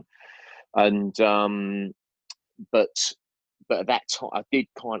survive, and but at that time I did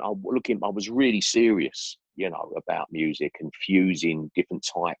I was really serious, about music and fusing different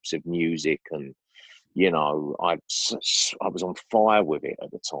types of music, and I was on fire with it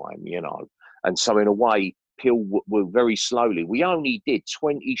at the time, and so in a way, Peel were very slowly. We only did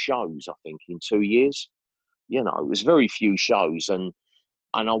 20 shows, I think, in 2 years. It was very few shows, and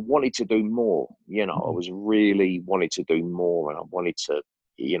I wanted to do more. I was really wanted to do more, and I wanted to,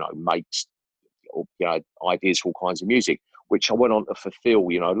 make ideas for all kinds of music, which I went on to fulfill.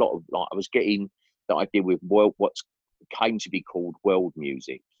 A lot of I was getting that I did with what came to be called world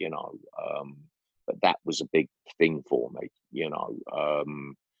music. but that was a big thing for me,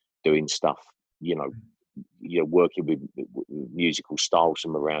 doing stuff, working with musical styles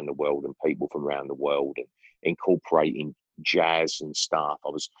from around the world and people from around the world, and incorporating jazz and stuff. I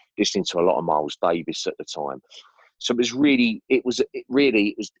was listening to a lot of Miles Davis at the time. So it was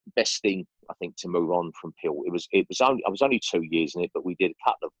the best thing, I think, to move on from Peel. I was only 2 years in it, but we did a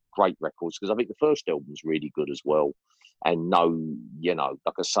couple of great records, because I think the first album was really good as well. And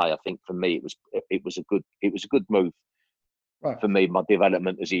like I say, I think for me it was a good move for me, my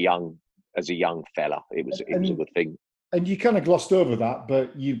development as a young fella. It was a good thing. And you kind of glossed over that,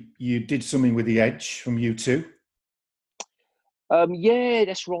 but you did something with The Edge from U2. Yeah,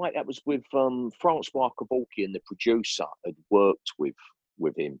 that's right. That was with Francois Kevorkian, the producer, had worked with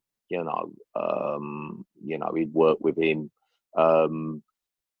him. He'd worked with him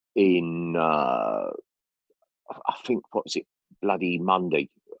in I think, what was it, Bloody Monday,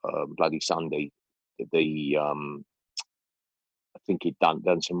 Bloody Sunday. I think he'd done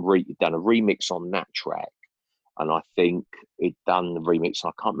a remix on that track, and I think he'd done the remix.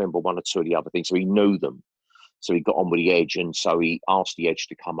 I can't remember one or two of the other things, so he knew them. So he got on with The Edge, and so he asked The Edge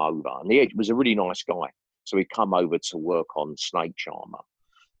to come over. And The Edge was a really nice guy, so he'd come over to work on Snake Charmer.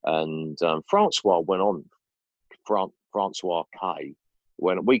 And Francois went on, Francois K.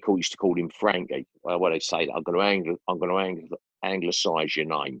 When we used to call him Frankie. Well, they say that I'm going to anglicise your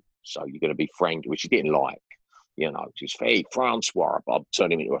name, so you're going to be Frankie, which he didn't like. Just hey Francois, I'll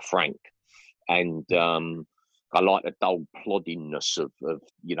turn him into a Frank. And I like the dull ploddingness of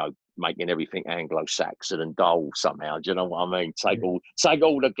making everything Anglo-Saxon and dull somehow. Do you know what I mean? Take all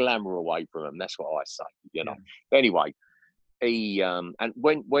the glamour away from him. That's what I say. But anyway, he and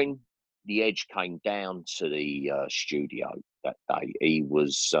when The Edge came down to the studio that day, he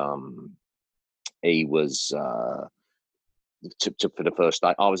was for the first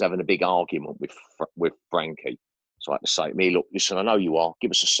day. I was having a big argument with Frankie. So I had to say to me, look, listen, I know you are.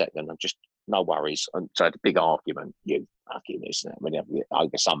 Give us a second. I'm just, no worries. And so I had a big argument. You fucking this and that,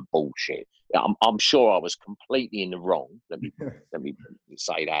 over some bullshit. I'm sure I was completely in the wrong. Let me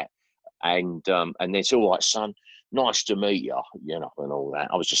say that. And it's all right, son. Nice to meet you, and all that.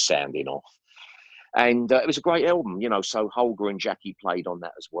 I was just sounding off. And it was a great album, so Holger and Jackie played on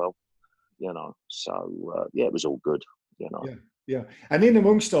that as well, So, it was all good, Yeah. And in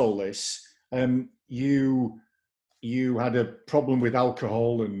amongst all this, you had a problem with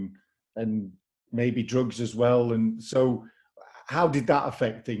alcohol and maybe drugs as well. And so how did that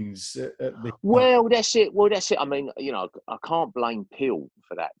affect things? Well, that's it. I mean, I can't blame Peel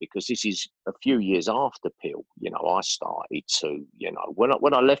for that, because this is a few years after Peel. I started to,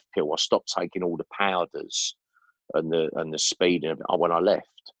 when I left Peel, I stopped taking all the powders and the speed when I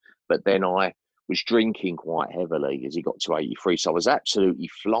left. But then I was drinking quite heavily as he got to 83. So I was absolutely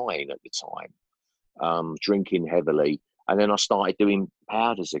flying at the time, drinking heavily. And then I started doing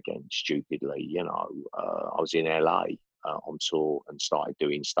powders again, stupidly. I was in LA on tour and started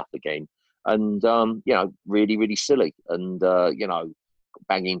doing stuff again. And, really, really silly. And,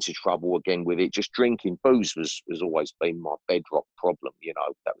 bang into trouble again with it. Just drinking. Booze has always been my bedrock problem.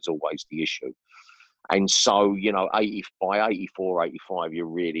 That was always the issue. And so, by 84, 85,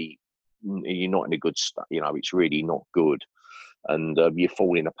 you're not in a good state. It's really not good. And you're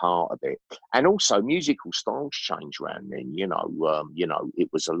falling apart a bit. And also musical styles changed around then, it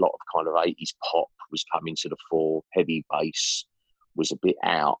was a lot of kind of 80s pop was coming to the fore. Heavy bass was a bit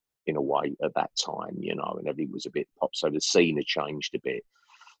out in a way at that time, and everything was a bit pop. So the scene had changed a bit.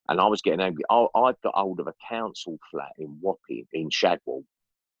 And I was getting angry. I got hold of a council flat in Wapping, in Shadwell.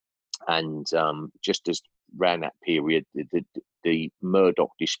 And just as around that period, the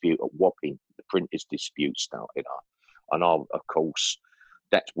Murdoch dispute at Wapping, the printers dispute started up. And of course,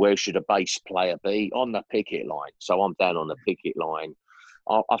 that's where should a bass player be? On the picket line. So I'm down on the picket line.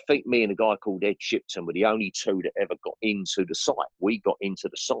 I think me and a guy called Ed Shipton were the only two that ever got into the site. We got into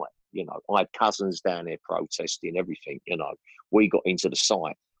the site. I had cousins down there protesting everything. We got into the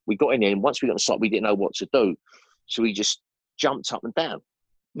site. We got in there, and once we got on the site, we didn't know what to do. So we just jumped up and down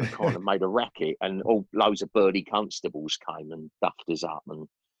and kind of made a racket, and loads of birdie constables came and duffed us up and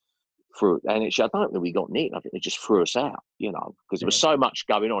threw it. And I don't think we got near. I think they just threw us out, because there was so much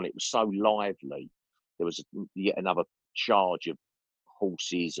going on. It was so lively. There was yet another charge of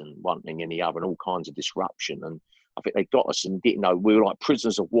horses and one thing and the other, and all kinds of disruption. And I think they got us and didn't know. We were like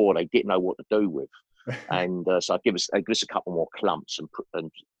prisoners of war. They didn't know what to do with. And so they give us a couple more clumps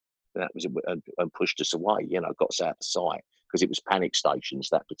and that was and pushed us away. Got us out of sight, because it was panic stations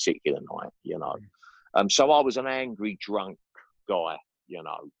that particular night. So I was an angry, drunk guy.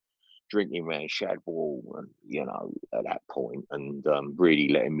 Drinking around Shadwell, and at that point, and really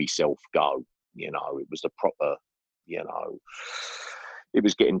letting myself go. You know, it was the proper, you know, it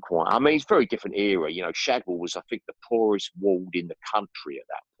was getting quite. I mean, it's a very different era. You know, Shadwell was, I think, the poorest ward in the country at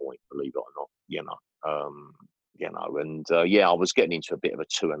that point. Believe it or not, you know, and yeah, I was getting into a bit of a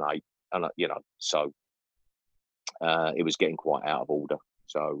 2 and 8, and you know, so it was getting quite out of order.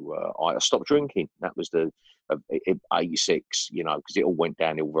 So I stopped drinking. That was the 86, you know, because it all went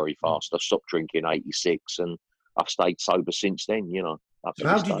downhill very fast. I stopped drinking 86, and I've stayed sober since then. You know. So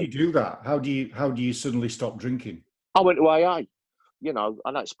how did you do that? How do you suddenly stop drinking? I went to AA. You know,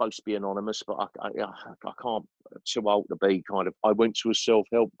 I know it's supposed to be anonymous, but I can't. Too old to be kind of. I went to a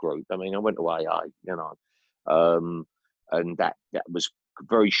self-help group. I mean, I went to AA. You know, and that was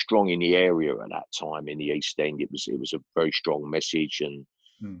very strong in the area at that time in the East End. It was a very strong message, and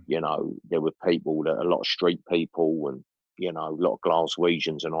you know, there were people, a lot of street people, and you know, a lot of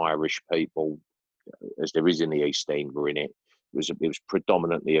Glaswegians and Irish people, as there is in the East End, were in it. It was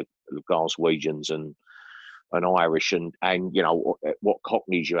predominantly Glaswegians and Irish, and you know, what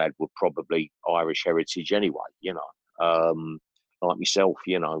Cockneys you had were probably Irish heritage anyway. You know, like myself.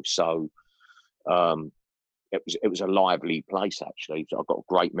 You know, so. It was a lively place, actually. I've got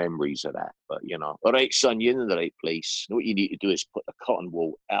great memories of that. But, you know, all right, son, you're in the right place. What you need to do is put the cotton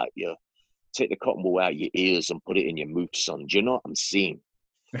wool out take the cotton wool out your ears and put it in your mouth, son. Do you know what I'm saying?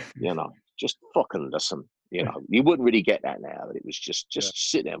 You know, just fucking listen. You know, you wouldn't really get that now. It was just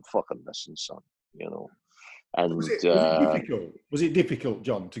sit there and fucking listen, son. You know. And was it difficult? Was it difficult,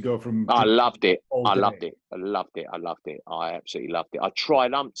 John, to go from? I loved it. I loved it. I absolutely loved it. I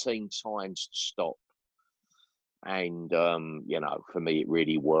tried umpteen times to stop. And you know, for me, it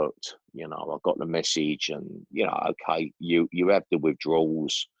really worked. You know, I got the message, and you know, okay, you have the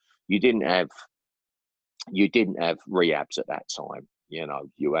withdrawals. You didn't have rehabs at that time. You know,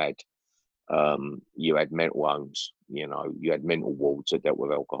 you had mental homes. You know, you had mental wards that dealt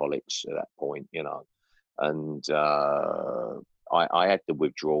with alcoholics at that point. You know, and I had the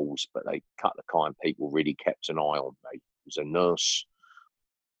withdrawals, but they cut the kind people really kept an eye on me. It was a nurse.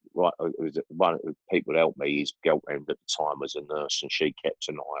 Right, it was one of the people that helped me. His girlfriend at the time was a nurse, and she kept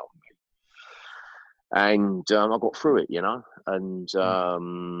an eye on me. And I got through it, you know. And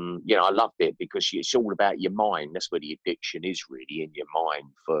you know, I loved it because it's all about your mind. That's where the addiction is, really, in your mind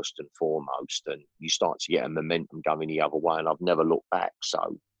first and foremost. And you start to get a momentum going the other way. And I've never looked back.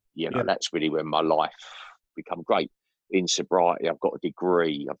 So you know, that's really when my life become great. In sobriety, I've got a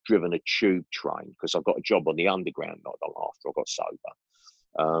degree. I've driven a tube train because I've got a job on the underground not long after I got sober.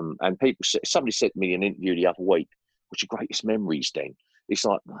 And somebody said to me in an interview the other week, what's your greatest memories then? It's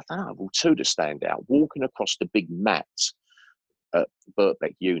like, I don't know, well, two to stand out. Walking across the big mats at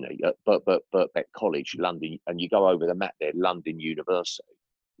Birkbeck College, London, and you go over the mat there, London University,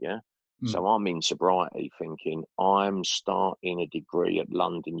 yeah? So I'm in sobriety thinking, I'm starting a degree at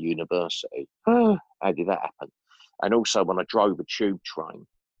London University. How did that happen? And also when I drove a tube train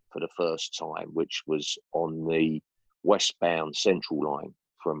for the first time, which was on the westbound Central Line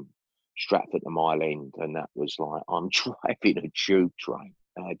from Stratford to Mile End, and that was like, I'm driving a tube train.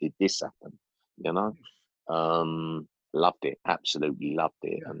 How did this happen? You know, loved it, absolutely loved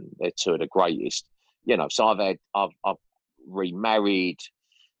it, and they're two of the greatest. You know, so I've remarried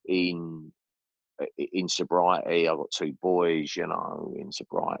in sobriety. I've got two boys, you know, in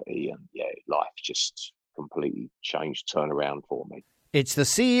sobriety, and yeah, life just completely changed, turn around for me. It's the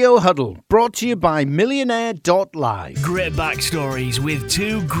CEO Huddle, brought to you by Millionaire.live. Great backstories with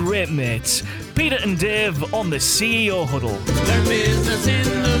two great mates, Peter and Dave, on the CEO Huddle. Their business into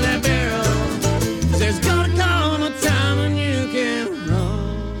that barrel. There's gonna come a time when you can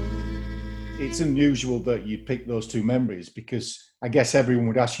run. It's unusual that you'd pick those two memories because I guess everyone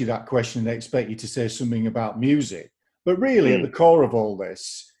would ask you that question and they expect you to say something about music. But really, at the core of all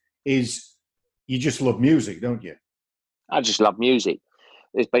this is you just love music, don't you? I just love music.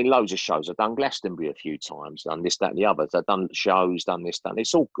 There's been loads of shows. I've done Glastonbury a few times, done this, that, and the others. I've done shows, done this, done.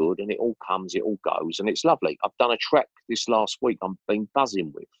 It's all good, and it all comes, it all goes, and it's lovely. I've done a track this last week. I've been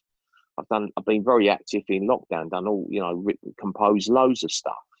buzzing with. I've been very active in lockdown. Done all, you know, composed loads of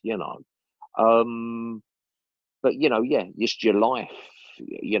stuff, you know. But you know, yeah, just your life,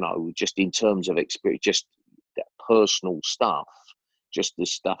 you know, just in terms of experience, just that personal stuff, just the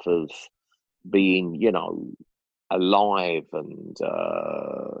stuff of being, you know, alive and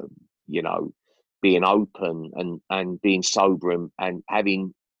you know, being open and being sober and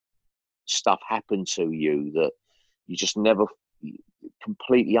having stuff happen to you that you just never,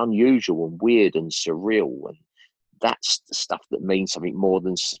 completely unusual and weird and surreal, and that's the stuff that means something more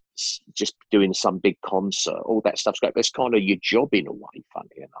than just doing some big concert. All that stuff's great. That's kind of your job in a way,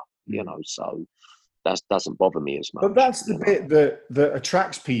 funny enough, you know. So doesn't bother me as much. But that's the bit that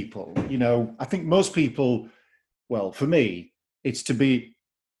attracts people. You know, I think most people, well, for me, it's to be,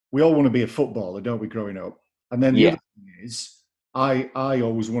 we all want to be a footballer, don't we, growing up? And then the other thing is, I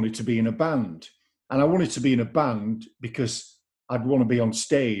always wanted to be in a band. And I wanted to be in a band because I'd want to be on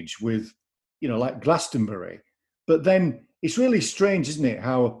stage with, you know, like Glastonbury. But then it's really strange, isn't it,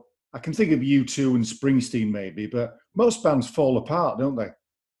 how I can think of U2 and Springsteen maybe, but most bands fall apart, don't they?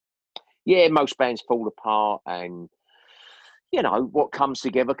 Yeah, most bands fall apart, and you know what comes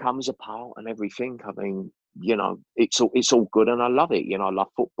together comes apart, and everything. I mean, you know, it's all good, and I love it. You know, I love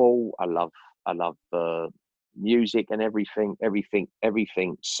football. I love music and everything.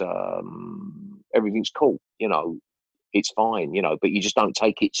 Everything's cool. You know, it's fine. You know, but you just don't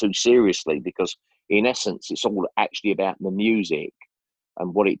take it too seriously, because in essence, it's all actually about the music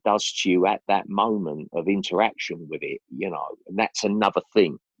and what it does to you at that moment of interaction with it. You know, and that's another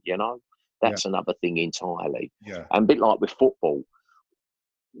thing. You know. That's another thing entirely. Yeah. And a bit like with football,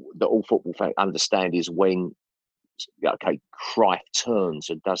 that all football fans understand is when, okay, Cruyff turns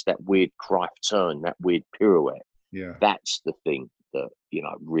and does that weird Cruyff turn, that weird pirouette. Yeah. That's the thing that, you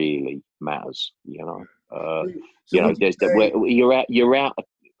know, really matters. You know, So you know, would you there's say- where you're out.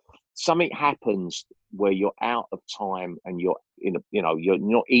 Something happens where you're out of time and you're in, you know, you're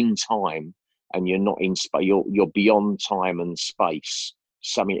not in time and you're not in space. You're beyond time and space.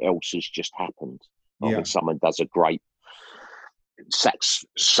 Something else has just happened. Like when someone does a great sax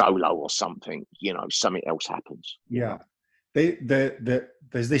solo or something, you know, something else happens. Yeah.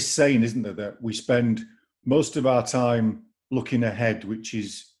 There's this saying, isn't there, that we spend most of our time looking ahead, which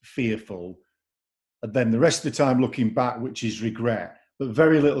is fearful, and then the rest of the time looking back, which is regret, but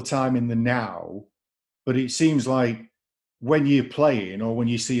very little time in the now. But it seems like when you're playing, or when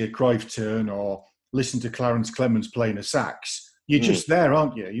you see a Cruyff turn, or listen to Clarence Clemens playing a sax, you're just there,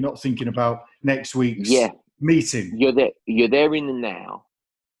 aren't you? You're not thinking about next week's meeting. You're there in the now,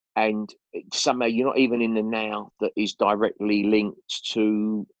 and somehow you're not even in the now that is directly linked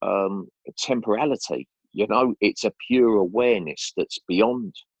to temporality. You know, it's a pure awareness that's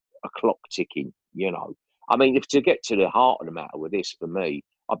beyond a clock ticking. You know, I mean, if to get to the heart of the matter with this, for me,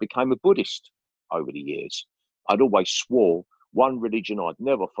 I became a Buddhist over the years. I'd always swore one religion I'd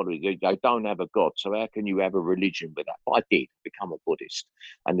never followed. They don't have a God, so how can you have a religion with that? But I did become a Buddhist,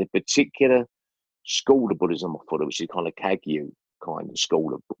 and the particular school of Buddhism I followed, which is kind of Kagyu kind of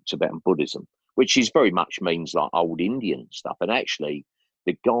school of Tibetan Buddhism, which is very much means like old Indian stuff. And actually,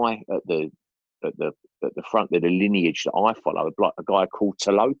 the guy at the front of the lineage that I follow, a guy called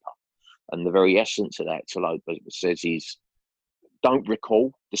Talopa, and the very essence of that Talopa says is, don't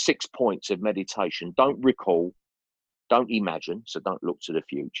recall the 6 points of meditation. Don't recall. Don't imagine, so don't look to the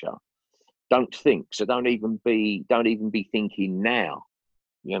future. Don't think, so don't even be thinking now.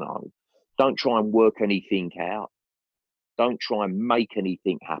 You know, don't try and work anything out. Don't try and make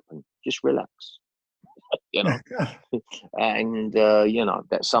anything happen. Just relax. You know, and you know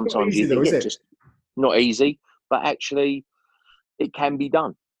that sometimes you think it's just not easy, but actually it can be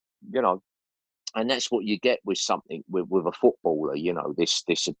done. You know, and that's what you get with something with a footballer. You know, this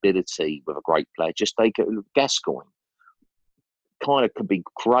ability with a great player. Just take it with Gascoigne. Kind of could be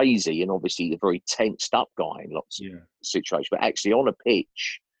crazy and obviously a very tensed up guy in lots of situations, but actually on a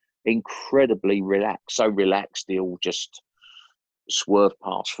pitch, incredibly relaxed. So relaxed, he'll just swerve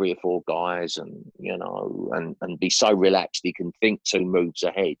past 3 or 4 guys, and you know, and be so relaxed he can think 2 moves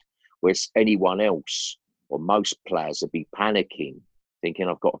ahead. Whereas anyone else, or most players, would be panicking, thinking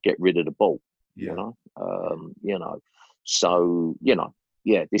I've got to get rid of the ball. You know, you know. So you know,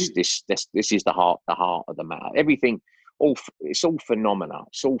 this is the heart of the matter. Everything. It's all phenomena.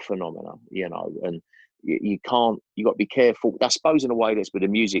 It's all phenomena, you know, and you got to be careful. I suppose in a way that's with the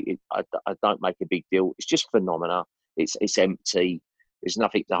music, I don't make a big deal. It's just phenomena. It's empty. There's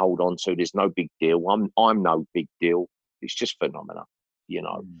nothing to hold on to. There's no big deal. I'm no big deal. It's just phenomena, you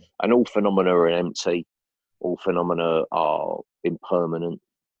know, and all phenomena are empty. All phenomena are impermanent.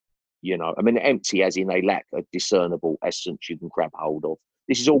 You know, I mean, empty as in they lack a discernible essence you can grab hold of.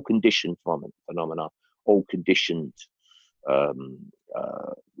 This is all conditioned phenomena, all conditioned.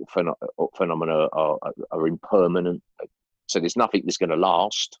 Phenomena are impermanent, so there's nothing that's going to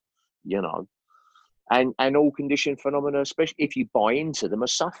last, you know, and all conditioned phenomena, especially if you buy into them, are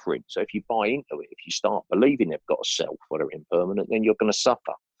suffering. So if you buy into it, if you start believing they've got a self or they're impermanent, then you're going to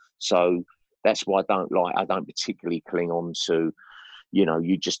suffer. So that's why I don't particularly cling on to, you know,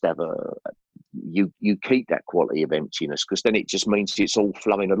 you just have you keep that quality of emptiness, because then it just means it's all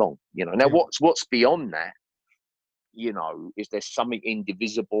flowing along, you know. Now what's beyond that, you know, is there something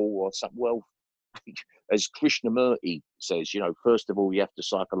indivisible or something? Well, as Krishnamurti says, you know, first of all, you have to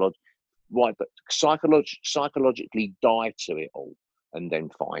right, but psychologically die to it all and then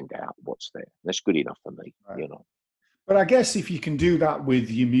find out what's there. That's good enough for me, Right. you know. But I guess if you can do that with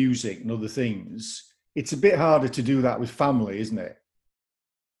your music and other things, it's a bit harder to do that with family, isn't it?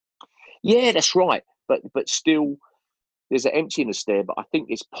 Yeah, that's right. But still, there's an emptiness there. But I think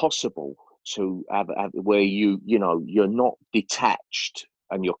it's possible to have where you're not detached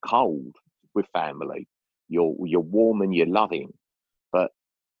and you're cold with family. You're warm and you're loving, but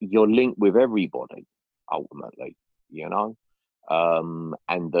you're linked with everybody ultimately. You know,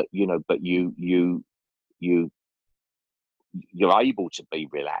 and that but you're able to be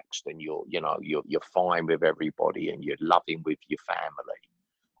relaxed and you're fine with everybody and you're loving with your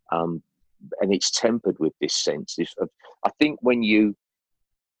family. And it's tempered with this sense. I think when you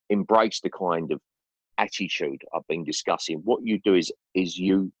embrace the kind of attitude I've been discussing, what you do is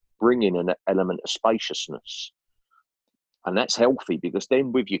you bring in an element of spaciousness. And that's healthy because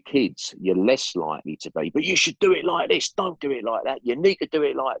then with your kids, you're less likely to be, but you should do it like this. Don't do it like that. You need to do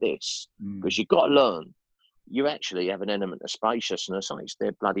it like this because you've got to learn. You actually have an element of spaciousness. And it's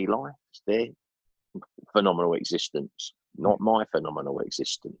their bloody life. It's their phenomenal existence, not my phenomenal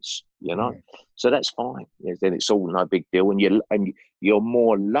existence, you know. So that's fine. Then it's all no big deal, and you're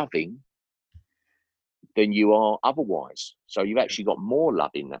more loving than you are otherwise. So you've actually got more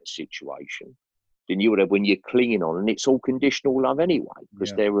love in that situation than you would have when you're clinging on, and it's all conditional love anyway,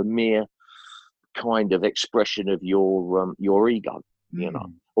 because they're a mere kind of expression of your ego, you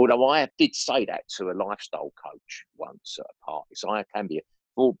know. Although I did say that to a lifestyle coach once at a party, so I can be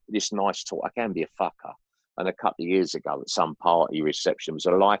all this nice talk. I can be a fucker. And a couple of years ago at some party reception was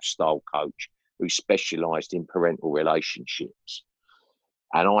a lifestyle coach who specialised in parental relationships.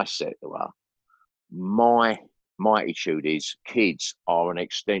 And I said to her, my attitude is kids are an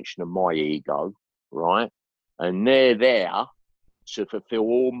extension of my ego, right? And they're there to fulfill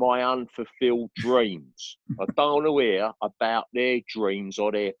all my unfulfilled dreams. I don't want to hear about their dreams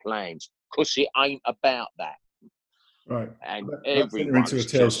or their plans because it ain't about that. Right. And That's into a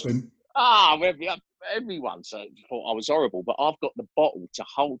tailspin. Everyone thought I was horrible, but I've got the bottle to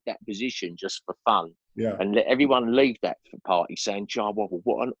hold that position just for fun. Yeah. And let everyone leave that party saying, Jah Wobble,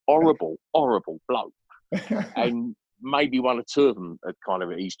 what an horrible, horrible bloke. And maybe one or two of them are kind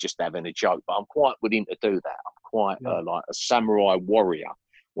of, he's just having a joke, but I'm quite willing to do that. I'm quite like a samurai warrior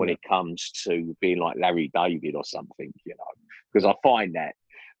when it comes to being like Larry David or something, you know, because I find that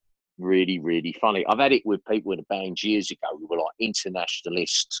really, really funny. I've had it with people in the band years ago who were like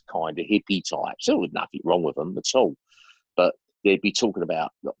internationalist kind of hippie types. There was nothing wrong with them at all. But they'd be talking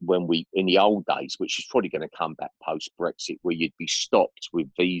about when in the old days, which is probably going to come back post-Brexit, where you'd be stopped with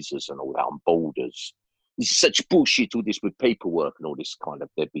visas and all that on borders. This is such bullshit, all this with paperwork and all this kind of,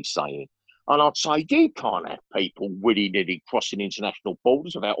 they'd be saying. And I'd say, you can't have people willy-nilly crossing international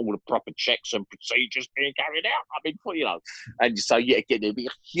borders without all the proper checks and procedures being carried out. I mean, you know. And so, again, there'd be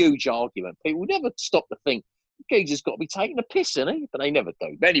a huge argument. People never stop to think, geezer's got to be taking a piss, isn't he? But they never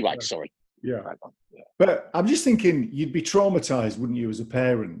do. But anyway, sorry. Yeah. But I'm just thinking, you'd be traumatized, wouldn't you, as a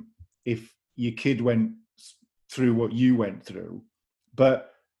parent, if your kid went through what you went through,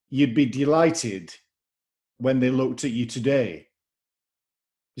 but you'd be delighted when they looked at you today.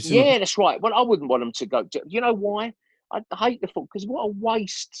 Yeah, that's right. Well, I wouldn't want them to go. You know why? I hate the thought, because what a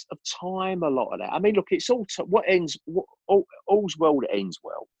waste of time, a lot of that. I mean, look, it's all all's well that ends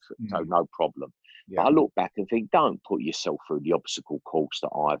well, so no problem. Yeah. But I look back and think, don't put yourself through the obstacle course that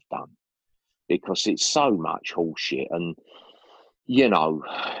I've done, because it's so much horseshit, and you know,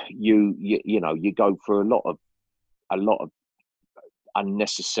 you go through a lot of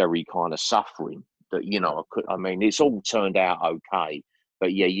unnecessary kind of suffering that, you know, I mean, it's all turned out okay.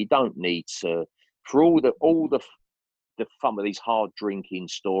 But yeah, you don't need to, for all the fun with these hard drinking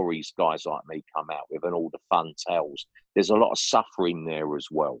stories guys like me come out with and all the fun tales, there's a lot of suffering there as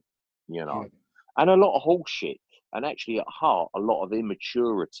well, you know, and a lot of horseshit, and actually at heart, a lot of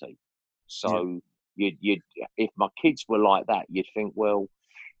immaturity. So you'd if my kids were like that, you'd think, well,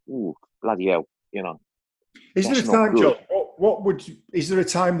 ooh, bloody hell, you know. Is there a time, John? Is there a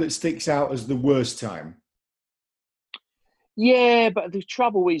time that sticks out as the worst time? Yeah, but the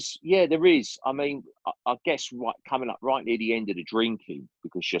trouble is, there is. I mean, I guess coming up right near the end of the drinking,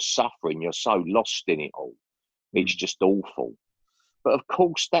 because you're suffering, you're so lost in it all. It's just awful. But of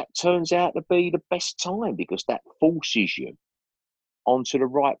course, that turns out to be the best time, because that forces you onto the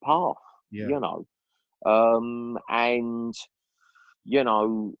right path, you know. And, you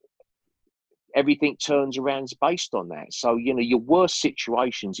know, everything turns around based on that. So, you know, your worst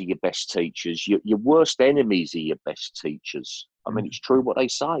situations are your best teachers. Your worst enemies are your best teachers. I mean, it's true what they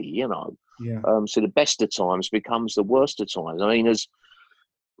say, you know. Yeah. So the best of times becomes the worst of times. I mean,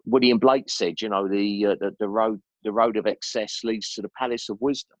 William Blake said, you know, the road of excess leads to the palace of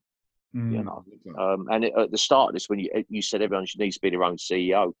wisdom. You know, and at the start of this, when you said everyone needs to be their own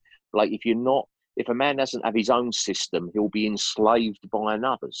CEO, like if a man doesn't have his own system, he'll be enslaved by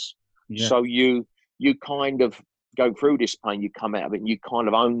another's. Yeah. So you kind of go through this pain, you come out of it, and you kind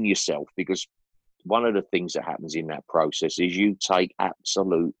of own yourself, because one of the things that happens in that process is you take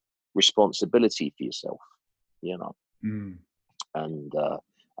absolute responsibility for yourself, you know, and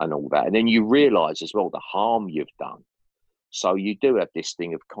all that, and then you realise as well the harm you've done. So you do have this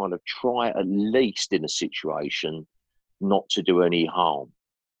thing of kind of try at least in a situation not to do any harm,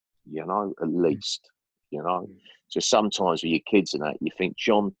 you know, at least, you know. So sometimes with your kids and that, you think,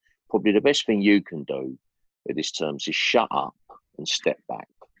 John, probably the best thing you can do at this terms is shut up and step back,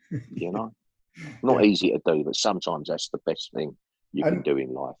 you know. Not easy to do, but sometimes that's the best thing you can do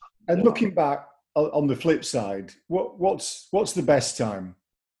in life. And looking back on the flip side, what's the best time?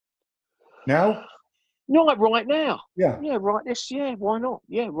 Now? No, like right now. Yeah. Yeah, right this, yeah, why not?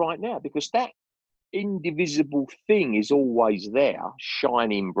 Yeah, right now, because that indivisible thing is always there,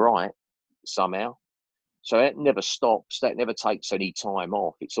 shining bright somehow. So that never stops, that never takes any time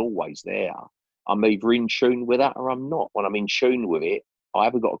off. It's always there. I'm either in tune with that or I'm not. When I'm in tune with it, I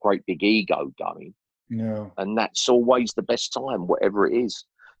haven't got a great big ego going. No. And that's always the best time, whatever it is.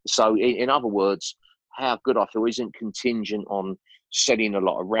 So in other words, how good I feel isn't contingent on selling a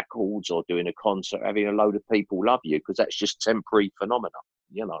lot of records or doing a concert, having a load of people love you, because that's just temporary phenomena,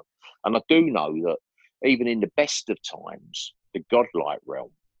 you know. And I do know that even in the best of times, the godlike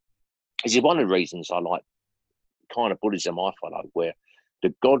realm, this is one of the reasons I like kind of Buddhism I follow, where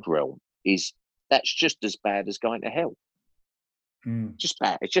the God realm that's just as bad as going to hell. Just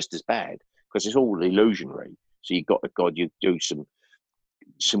bad. It's just as bad, because it's all illusionary. So you've got a God, you do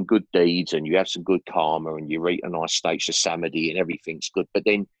some good deeds and you have some good karma and you reach a nice state of samadhi and everything's good, but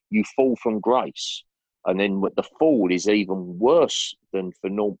then you fall from grace, and then the fall is even worse than for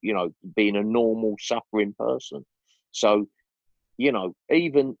being a normal suffering person. So, you know,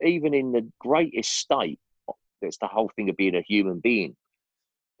 even in the greatest state, that's the whole thing of being a human being,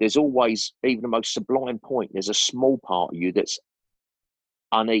 there's always, even the most sublime point, there's a small part of you that's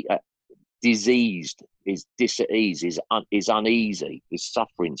diseased, is dis-at-ease, is uneasy, is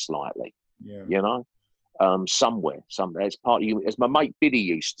suffering slightly, you know, somewhere. It's part of you. As my mate Biddy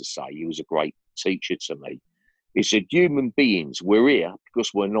used to say, he was a great teacher to me. He said, human beings, we're here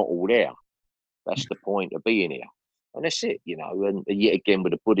because we're not all there. That's the point of being here. And that's it, you know. And yet again,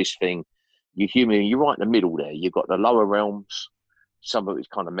 with the Buddhist thing, you're human, you're right in the middle there. You've got the lower realms, some of it's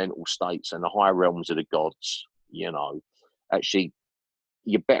kind of mental states, and the higher realms of the gods, you know. Actually,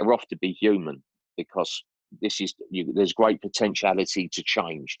 you're better off to be human, because there's great potentiality to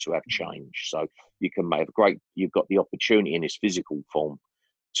change, to have change. So you can make you've got the opportunity in this physical form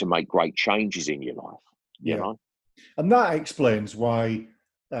to make great changes in your life, you know. And that explains why,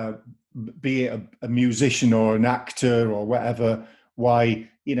 be it a musician or an actor or whatever, why,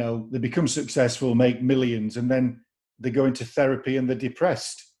 you know, they become successful, make millions, and then they go into therapy and they're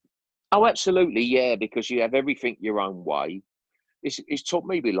depressed. Oh, absolutely, yeah, because you have everything your own way. It's taught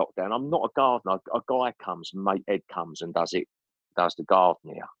me with lockdown. I'm not a gardener. A guy comes, mate Ed comes and does the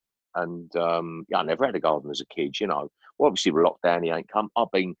gardening here. And I never had a garden as a kid, you know. Well, obviously with lockdown, he ain't come.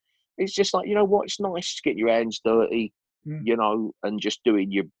 It's just like, you know what, it's nice to get your hands dirty, you know, and just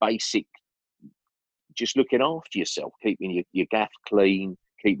doing your basic, just looking after yourself, keeping your gaff clean,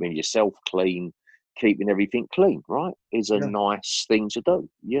 keeping yourself clean, keeping everything clean, right, is a nice thing to do,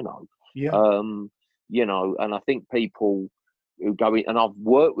 you know. You know, and I think people who go in, and I've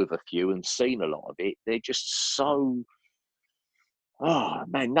worked with a few and seen a lot of it, they're just so, oh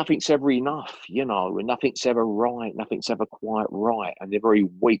man, nothing's ever enough, you know, and nothing's ever right, nothing's ever quite right, and they're very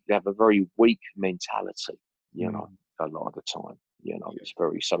weak. They have a very weak mentality, you know, a lot of the time, you know. It's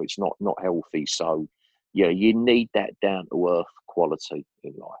it's not healthy. So yeah, you need that down to earth quality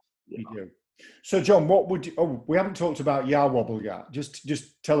in life, you know? So John, what would you, we haven't talked about Jah Wobble yet,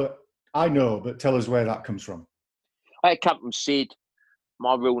 just tell it. I know, but tell us where that comes from. I come from Sid.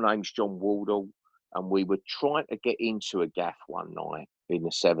 My real name's Jah Wobble, and we were trying to get into a gaff one night in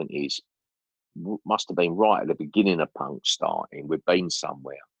the 70s. Must have been right at the beginning of punk starting. We'd been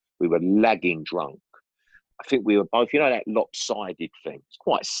somewhere. We were lagging drunk. I think we were both, you know, that lopsided thing. It's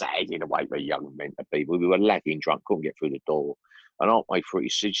quite sad in a way for young men to be. We were lagging drunk, couldn't get through the door. And halfway through, he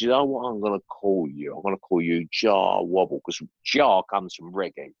said, you know what I'm going to call you? I'm going to call you Jah Wobble, because Jah comes from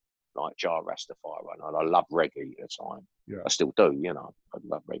reggae, like Jah Rastafari, and I love reggae at the time. I still do, you know. I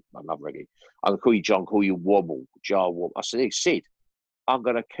love reggae. I'm going to call you John, call you Wobble, Jah Wobble. I said, hey, Sid, I'm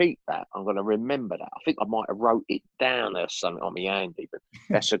going to keep that. I'm going to remember that. I think I might have wrote it down or something on my handy, but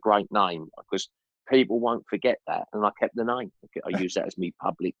that's a great name because people won't forget that. And I kept the name. I use that as me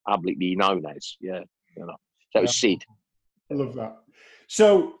publicly known as. Yeah, you know. So it's Sid. I love that.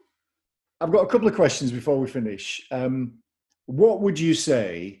 So I've got a couple of questions before we finish. What would you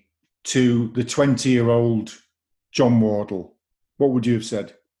say to the 20-year-old John Wardle? What would you have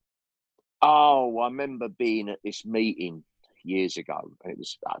said? Oh, I remember being at this meeting years ago, and it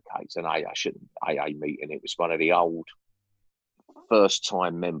was okay. It's an AA meeting. It was one of the old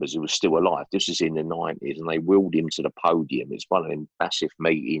first-time members who was still alive. This is in the 90s, and they wheeled him to the podium. It's one of them massive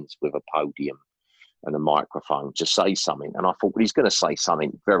meetings with a podium and a microphone to say something. And I thought, well, he's going to say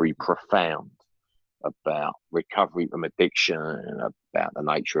something very profound about recovery from addiction and about the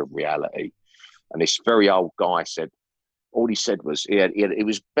nature of reality. And this very old guy said, all he said was, he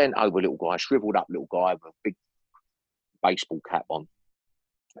was bent over little guy, shriveled up little guy with a big baseball cap on.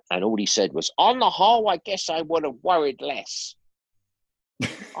 And all he said was, on the whole, I guess I would have worried less.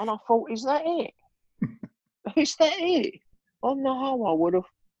 And I thought, is that it? Is that it? On the whole, I would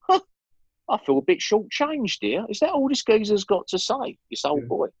have. I feel a bit shortchanged here. Is that all this geezer's got to say, this old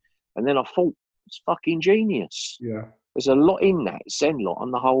boy? And then I thought, it's fucking genius. Yeah. There's a lot in that. Zen lot,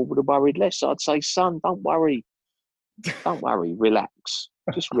 on the whole, would have worried less. I'd say, son, don't worry. Don't worry, relax.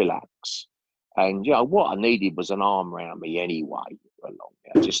 Just relax. And, you know, what I needed was an arm around me anyway.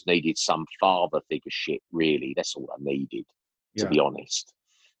 I just needed some father figure shit, really. That's all I needed, to be honest.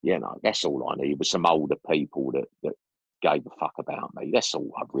 You know, that's all I needed was some older people that gave a fuck about me. That's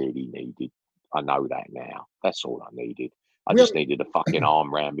all I really needed. I know that now. That's all I needed. I just needed a fucking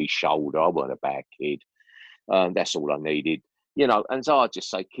arm around me shoulder. I wasn't a bad kid. That's all I needed. You know, and so I'd just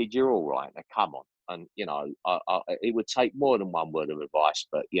say, kid, you're all right. Now, come on. And, you know, it would take more than one word of advice,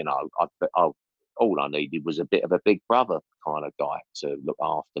 but, you know, all I needed was a bit of a big brother kind of guy to look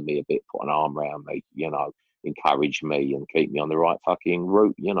after me a bit, put an arm around me, you know, encourage me and keep me on the right fucking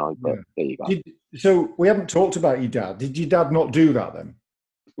route, you know. But there you go. So we haven't talked about your dad. Did your dad not do that then?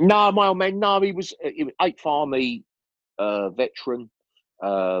 No, my old man, no, he was 8th Army veteran,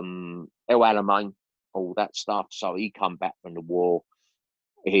 El Alamein, all that stuff. So he come back from the war.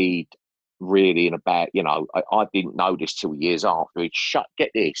 He'd really in a bad, you know, I didn't know this till years after. He'd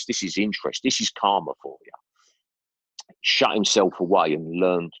get this is interest. This is karma for you. Shut himself away and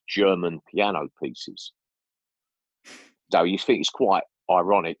learned German piano pieces. So you think it's quite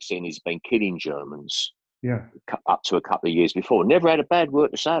ironic seeing he's been killing Germans up to a couple of years before. Never had a bad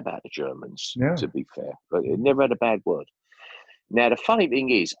word to say about the Germans, to be fair. But it never had a bad word. Now, the funny thing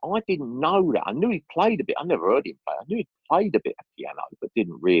is, I didn't know that. I knew he played a bit. I never heard him play. I knew he played a bit of piano, but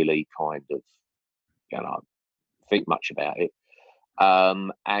didn't really kind of, you know, think much about it.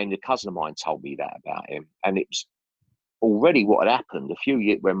 And a cousin of mine told me that about him. And it was already what had happened a few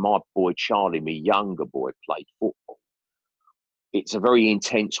years when my boy Charlie, my younger boy, played football. It's a very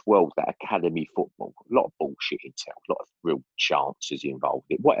intense world, that academy football. A lot of bullshit entailed, a lot of real chances involved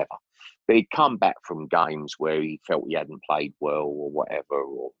in it, whatever. But he'd come back from games where he felt he hadn't played well or whatever,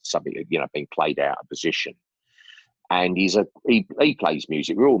 or something, you know, being played out of position. And he plays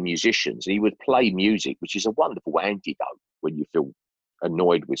music. We're all musicians. And he would play music, which is a wonderful antidote when you feel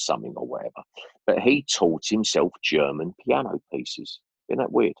annoyed with something or whatever. But he taught himself German piano pieces. Isn't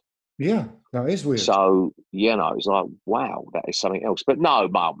that weird? Yeah, that is weird. So, you know, it's like, wow, that is something else. But no,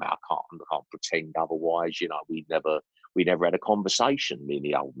 I can't pretend otherwise. You know, we never had a conversation, me and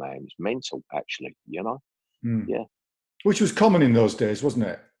the old man. It was mental, actually, you know? Yeah. Which was common in those days, wasn't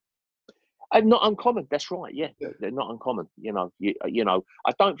it? Not uncommon, that's right, yeah. They're not uncommon, you know. You know,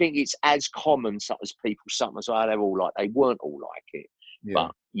 I don't think it's as common as people, sometimes they're all like, they weren't all like it. Yeah.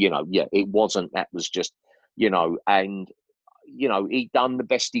 But, you know, yeah, it wasn't, that was just, you know, and, you know, he'd done the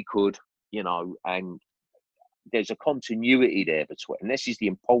best he could, you know, and there's a continuity there between, and this is the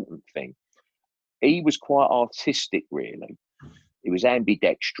important thing. He was quite artistic, really. He was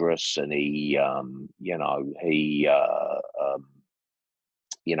ambidextrous, and he, you know, he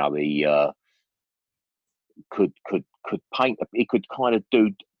could paint. He could kind of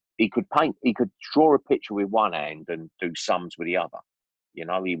do. He could paint. He could draw a picture with one hand and do sums with the other. You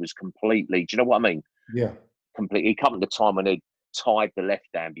know, he was completely. Do you know what I mean? Yeah. Completely. He come at the time when they tied the left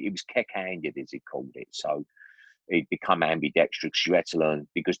hand. He was keck-handed, as he called it. So he'd become ambidextrous. You had to learn,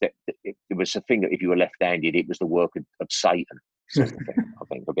 because it was a thing that if you were left-handed, it was the work of Satan. Sort of thing, I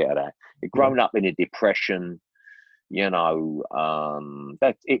think a bit of that. He'd grown up in a depression. You know,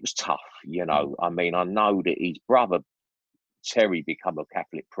 that it was tough. You know, I mean, I know that his brother Terry became a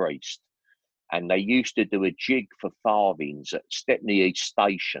Catholic priest, and they used to do a jig for farthings at Stepney East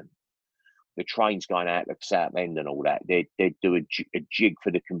Station, the trains going out to Southend and all that, they'd do a jig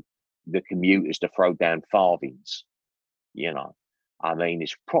for the commuters to throw down farthings. You know, I mean,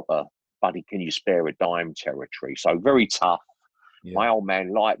 it's proper, buddy, can you spare a dime territory. So very tough. Yeah. My old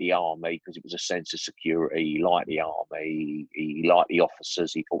man liked the army because it was a sense of security. He liked the army. He liked the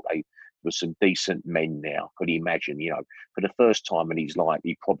officers. He thought they were some decent men now. Could he imagine, you know, for the first time in his life,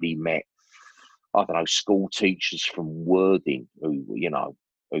 he probably met, I don't know, school teachers from Worthing who, you know,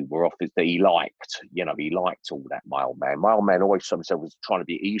 who were officers that he liked. You know, he liked all that, my old man. My old man always saw himself as trying to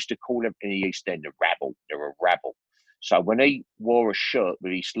be, he used to call them in the East End a rabble. They're a rabble. So when he wore a shirt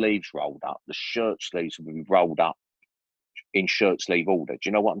with his sleeves rolled up, the shirt sleeves would be rolled up in shirt sleeve order. Do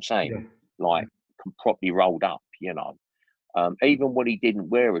you know what I'm saying? Yeah. Like properly rolled up, you know. Even when he didn't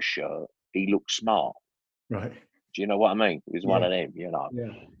wear a shirt, he looked smart. Right. Do you know what I mean? He was one of them, you know.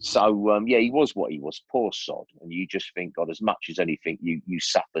 Yeah. So yeah, he was what he was, poor sod. And you just think, God, as much as anything, you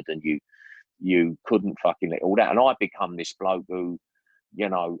suffered and you couldn't fucking let all that. And I become this bloke who, you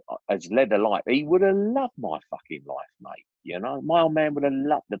know, has led a life. He would have loved my fucking life, mate. You know, my old man would have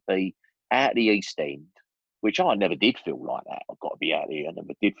loved to be out the East End, which I never did feel like that. I've got to be out here. I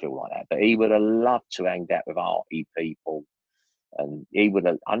never did feel like that. But he would have loved to hang out with arty people. And he would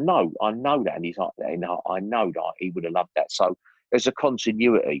have, I know that. And he's like, and I know that he would have loved that. So there's a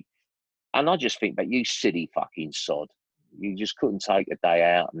continuity. And I just think, but you silly fucking sod. You just couldn't take a day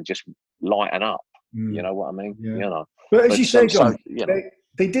out and just lighten up. You know what I mean? Yeah. You know. But as you say, John, you know,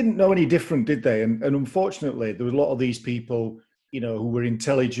 they didn't know any different, did they? And unfortunately, there was a lot of these people, you know, who were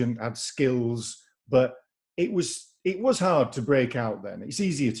intelligent, had skills, but it was hard to break out then. It's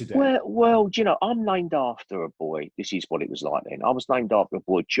easier today. Well, do you know, I'm named after a boy. This is what it was like then. I was named after a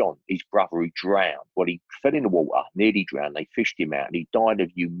boy, John, his brother, who drowned. Well, he fell in the water, nearly drowned. They fished him out and he died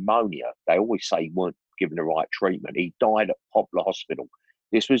of pneumonia. They always say he weren't given the right treatment. He died at Poplar Hospital.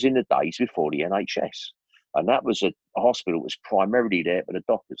 This was in the days before the NHS. And that was a hospital that was primarily there for the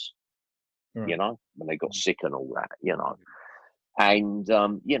doctors, you know, when they got sick and all that, you know. And,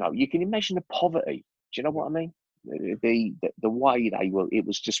 you know, you can imagine the poverty. Do you know what I mean? The way they were, it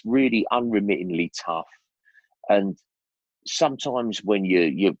was just really unremittingly tough. And sometimes when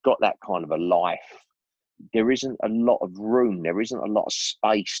you've got that kind of a life, there isn't a lot of room, there isn't a lot of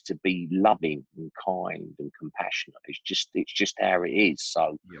space to be loving and kind and compassionate. It's just how it is.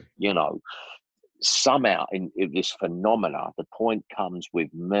 So, you know, somehow in this phenomena, the point comes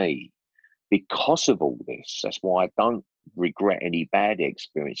with me because of all this. That's why I don't regret any bad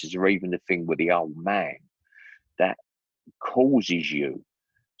experiences or even the thing with the old man that causes you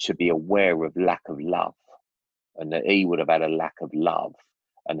to be aware of lack of love, and that he would have had a lack of love,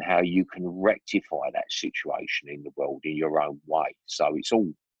 and how you can rectify that situation in the world in your own way. So it's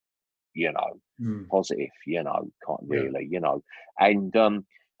all, you know, positive, you know, can't really, you know. And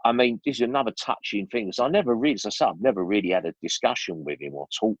I mean, this is another touching thing, because I never really, as I said, I've never really had a discussion with him or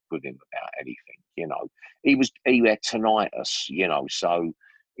talked with him about anything, you know. He had tinnitus, you know, so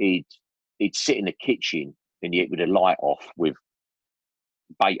he'd sit in the kitchen and yet with the light off with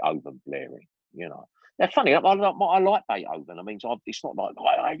Beethoven blaring, you know. They're funny. I like Beethoven. I mean, it's not like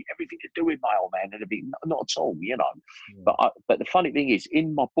I hate everything to do with my old man and everything. Not at all, you know. But the funny thing is,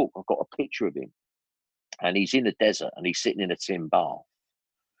 in my book, I've got a picture of him, and he's in the desert and he's sitting in a tin bath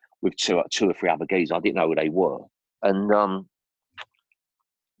with two or three other geezers. I didn't know who they were, and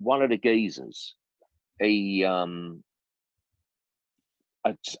one of the geezers, he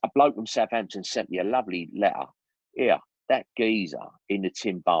a bloke from Southampton sent me a lovely letter. Here, that geezer in the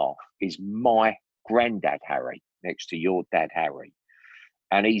tin bath is my granddad Harry, next to your dad Harry.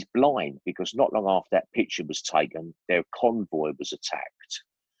 And he's blind because not long after that picture was taken, their convoy was attacked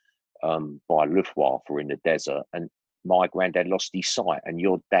by Luftwaffe in the desert. And my granddad lost his sight, and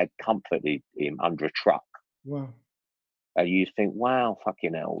your dad comforted him under a truck. Wow. And you think, wow,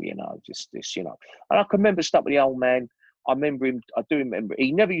 fucking hell, you know, just this, you know. And I can remember stuff with the old man. I do remember,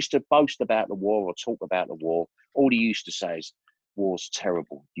 he never used to boast about the war or talk about the war. All he used to say is, war's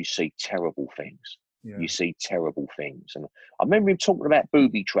terrible. You see terrible things. Yeah. You see terrible things. And I remember him talking about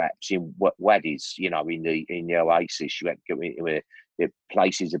booby traps in waddies, you know, in the Oasis. You had to go in where the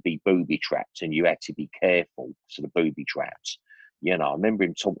places would be booby traps and you had to be careful for the booby traps. You know, I remember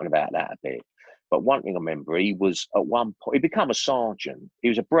him talking about that a bit. But one thing I remember, he was at one point, he became a sergeant. He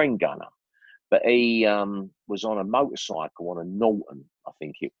was a brain gunner. But he was on a motorcycle on a Norton, I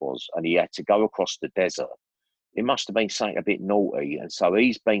think it was, and he had to go across the desert. It must have been something a bit naughty. And so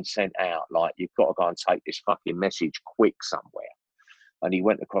he's been sent out, like, you've got to go and take this fucking message quick somewhere. And he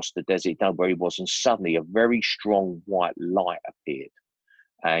went across the desert, don't know where he was, and suddenly a very strong white light appeared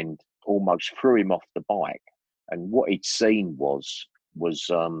and almost threw him off the bike. And what he'd seen was was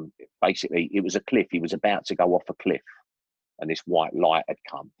basically, it was a cliff. He was about to go off a cliff, and this white light had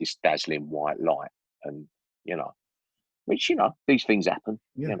come, this dazzling white light, and which these things happen.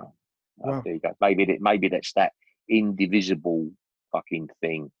 Yeah. Wow. There you go. Maybe that's that indivisible fucking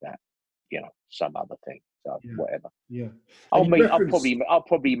thing that some other thing. So whatever. Yeah. I'll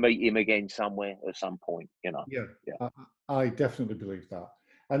probably meet him again somewhere at some point. Yeah. I definitely believe that.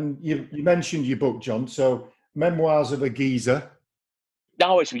 And you mentioned your book, John. So, Memoirs of a Geezer.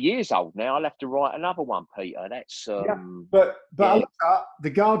 No, it's years old now. I'll have to write another one, Peter. That's but I like that. The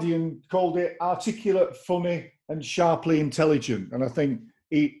Guardian called it articulate, funny, and sharply intelligent. And I think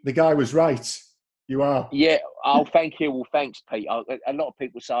the guy was right. You are. Yeah. Oh, thank you. Well, thanks, Pete. A lot of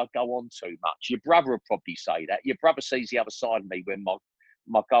people say I go on too much. Your brother would probably say that. Your brother sees the other side of me when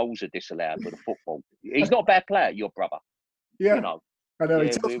my goals are disallowed with the football. He's not a bad player, your brother. Yeah. I know. He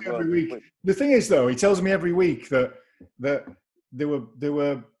tells me every week. The thing is, though, he tells me every week that they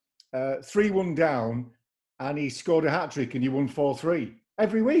were 3-1 down, and he scored a hat trick, and he won 4-3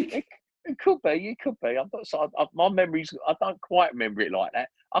 every week. It could be. It could be. I'm not. So my memories. I don't quite remember it like that.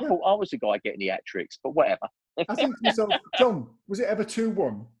 I thought I was the guy getting the hat tricks, but whatever. I think to myself, John, was it ever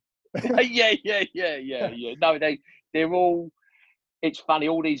 2-1? Yeah. No, they're all. It's funny.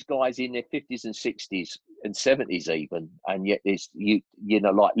 All these guys in their 50s and 60s and 70s even, and yet there's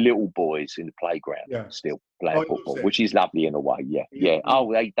like little boys in the playground still playing football, which is lovely in a way. Yeah.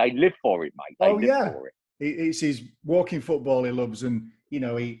 Oh, they live for it, mate. They live for it. It's his walking football he loves, and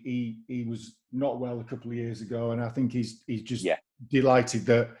he was not well a couple of years ago, and I think he's just delighted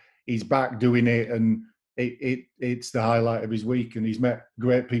that he's back doing it, and it's the highlight of his week, and he's met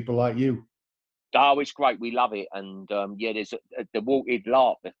great people like you. Oh, it's great. We love it, and there's the walk-in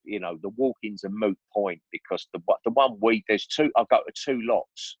laugh. The walk-in's a moot point because the 1 week there's two. I go to 2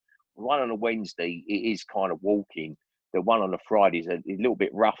 lots. One on a Wednesday, it is kind of walking. The one on a Friday is a little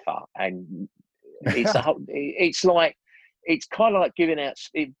bit rougher, and it's it's kind of like giving out.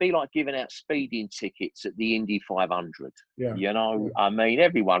 It'd be like giving out speeding tickets at the Indy 500. I mean,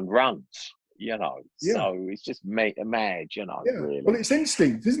 everyone runs. So it's just mad. Really. Well, it's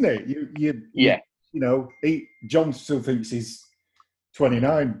instinct, isn't it? John still thinks he's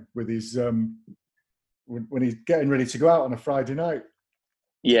 29 with his when he's getting ready to go out on a Friday night.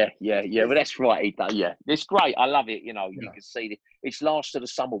 Yeah. Well, that's right. It's great. I love it. You can see it's last of the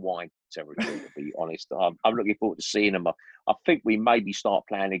summer wine territory. To be honest, I'm looking forward to seeing them. I think we maybe start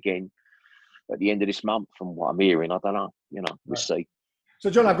playing again at the end of this month, from what I'm hearing. I don't know. We'll see. So,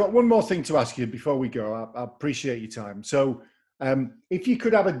 John, I've got one more thing to ask you before we go. I appreciate your time. So, if you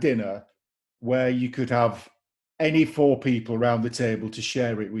could have a dinner where you could have any 4 people around the table to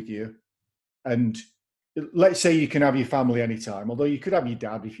share it with you, and let's say you can have your family anytime, although you could have your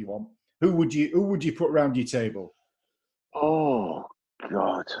dad if you want, who would you put around your table? Oh,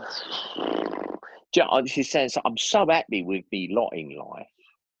 God. This is saying, I'm so happy with me lot in life.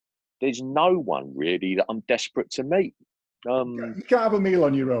 There's no one really that I'm desperate to meet. You can't have a meal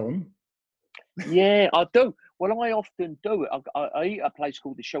on your own. Yeah, I do. Well, I often do it. I eat at a place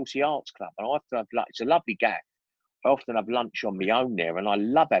called the Chelsea Arts Club, and I often have lunch. It's a lovely gag. I often have lunch on my own there, and I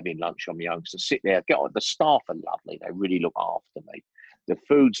love having lunch on my own because I sit there. The staff are lovely; they really look after me. The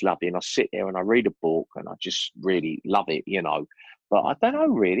food's lovely, and I sit there and I read a book, and I just really love it, But I don't know,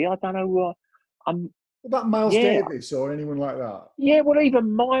 really. I don't know. What about Miles Davis or anyone like that? Yeah, well,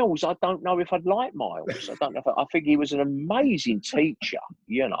 even Miles, I don't know if I'd like Miles. I don't know. I think he was an amazing teacher.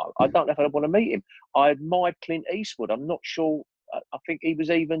 I don't know if I'd want to meet him. I admired Clint Eastwood. I'm not sure. I think he was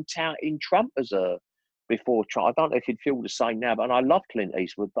even touting Trump as before Trump. I don't know if he'd feel the same now. But I love Clint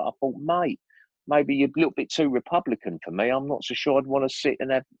Eastwood. But I thought, mate, maybe you're a little bit too Republican for me. I'm not so sure I'd want to sit and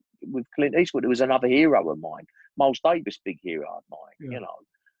have with Clint Eastwood. It was another hero of mine. Miles Davis, big hero of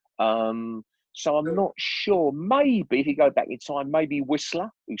mine. So I'm not sure. Maybe if you go back in time, maybe Whistler,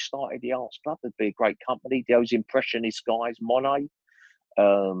 who started the Arts Club, would be a great company. Those impressionist guys, Monet.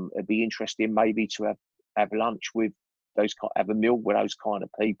 It'd be interesting maybe to have lunch with those, have a meal with those kind of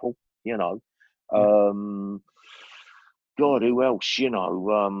people. God, who else?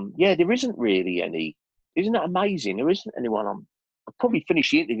 There isn't really any. Isn't that amazing? There isn't anyone. I'll probably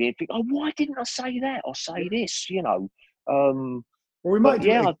finish the interview and think, oh, why didn't I say that or say this? Well, we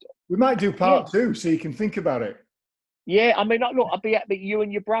might do part 2 so you can think about it. Yeah, I mean, look, I'd be happy you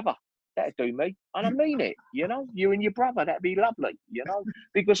and your brother. That'd do me. And I mean it, you and your brother, that'd be lovely,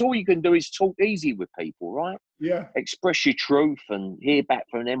 because all you can do is talk easy with people, right? Yeah. Express your truth and hear back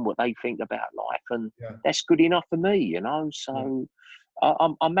from them what they think about life. And that's good enough for me, So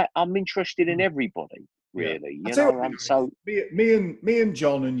I'm interested in everybody, really. Me and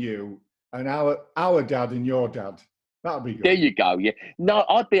John and you and our dad and your dad, That'd be good. There you go. Yeah. No,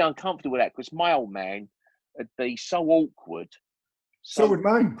 I'd be uncomfortable with that because my old man would be so awkward. So would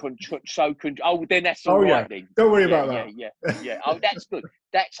mine. Oh, then that's all right then. Don't worry about that. Yeah. Oh, that's good.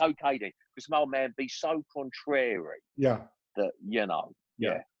 That's okay then, because my old man would be so contrary. Yeah. That you know.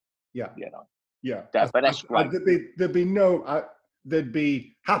 Yeah. Yeah. You know. Yeah. But that's great. They'd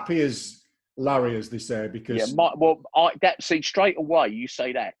be happy as Larry, as they say, because see, straight away you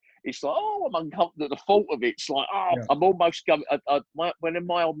say that. It's like, oh, I'm uncomfortable at the thought of it. It's like, I'm almost going. When in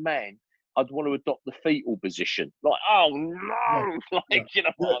my old man, I'd want to adopt the fetal position. Like, oh no, you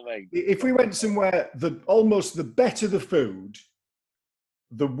know what I mean. If we went somewhere, almost the better the food,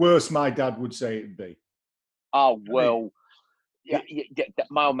 the worse my dad would say it'd be. Oh well,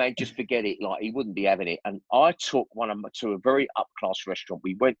 my old man, just forget it. Like, he wouldn't be having it. And I took to a very up-class restaurant.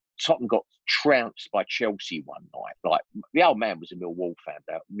 We went. Tottenham got trounced by Chelsea one night. Like, the old man was a Millwall fan,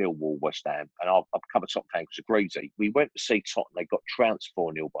 Millwall, West Ham, and I've become a Tottenham fan because of Greasy. We went to see Tottenham. They got trounced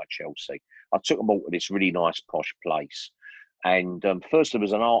 4-0 by Chelsea. I took them all to this really nice posh place. And first there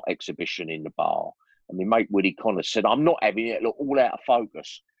was an art exhibition in the bar. And my mate Woody Connor said, I'm not having it. Look, all out of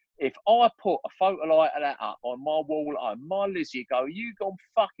focus. If I put a photo like that up on my wall at home, my Lizzie go, you gone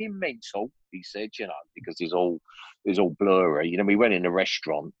fucking mental, he said, you know, because it's all blurry. You know, we went in a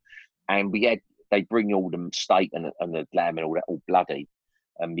restaurant and they bring all the steak and the lamb and all that, all bloody.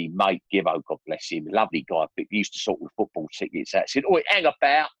 And my mate Gibbo, God bless him, lovely guy, but used to sort with football tickets out, said, oi, hang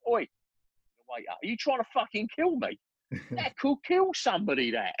about, oi. Wait up, are you trying to fucking kill me? That could kill somebody,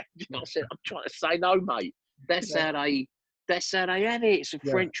 that. You know, I said, I'm trying to say, no, mate. That's how they have it. It's a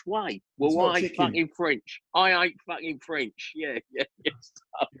French way. Well, I ain't fucking French. I ain't fucking French. Yeah. You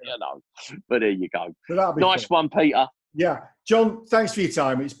know. But there you go. Nice one, Peter. Yeah. John, thanks for your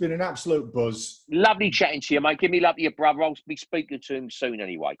time. It's been an absolute buzz. Lovely chatting to you, mate. Give me love to your brother. I'll be speaking to him soon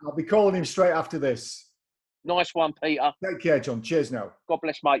anyway. I'll be calling him straight after this. Nice one, Peter. Take care, John. Cheers now. God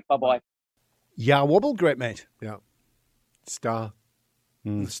bless, mate. Bye-bye. Jah Wobble, great mate. Yeah. Star.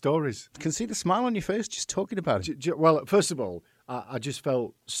 The stories. I can see the smile on your face just talking about it. Well, first of all, I just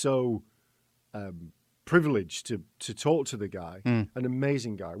felt so privileged to talk to the guy. An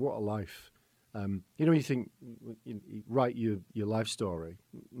amazing guy. What a life. You know, you think, you write your life story.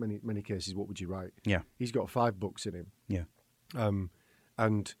 Many cases, what would you write? Yeah. He's got 5 books in him. Yeah.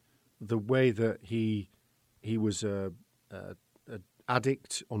 And the way that he was a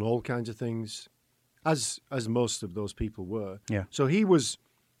addict on all kinds of things, as most of those people were. Yeah. So he was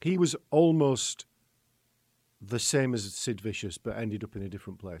almost the same as Sid Vicious, but ended up in a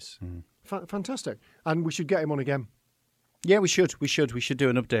different place. Fantastic. And we should get him on again. Yeah, we should. We should do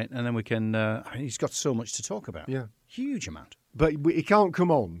an update, and then we can. He's got so much to talk about. Yeah, huge amount. But he can't come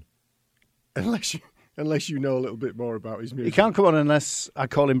on unless you know a little bit more about his music. He can't come on unless I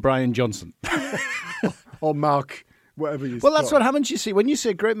call him Brian Johnson or Mark, whatever you. Well, that's what happens. You see, when you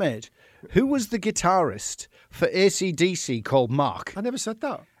say great mate, who was the guitarist for AC/DC called Mark? I never said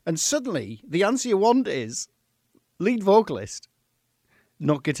that. And suddenly, the answer you want is lead vocalist,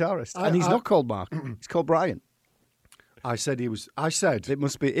 not guitarist, and he's not called Mark. He's called Brian. I said it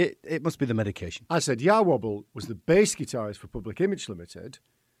must be the medication. I said Jah Wobble was the bass guitarist for Public Image Limited,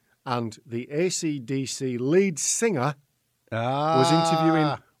 and the AC/DC lead singer was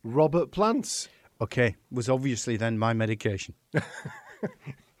interviewing Robert Plant. Okay, was obviously then my medication.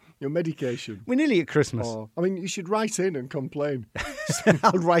 Your medication. We're nearly at Christmas. Oh, I mean, you should write in and complain.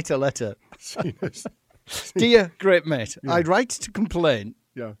 I'll write a letter. Dear great mate, I'd write to complain.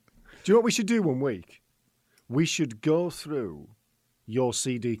 Yeah. Do you know what we should do one week? We should go through your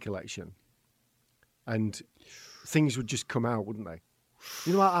CD collection and things would just come out, wouldn't they?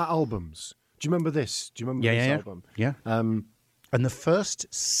 You know our albums. Do you remember this? Do you remember this album? Yeah. And the first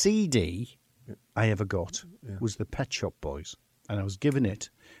CD I ever got was the Pet Shop Boys. And I was given it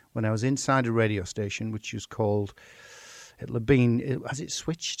when I was inside a radio station, which was called, has it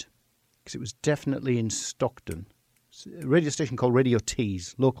switched? Because it was definitely in Stockton. A radio station called Radio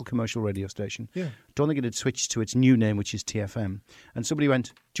Tees, local commercial radio station. Yeah. Don't think it had switched to its new name, which is TFM. And somebody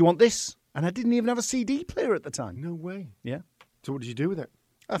went, do you want this? And I didn't even have a CD player at the time. No way. Yeah. So what did you do with it?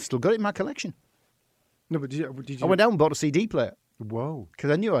 I've still got it in my collection. No, but did you... I went down and bought a CD player. Whoa.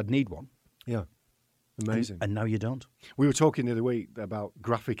 Because I knew I'd need one. Yeah. Amazing. And now you don't. We were talking the other week about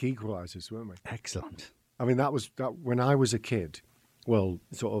graphic equalizers, weren't we? Excellent. I mean, that when I was a kid, well,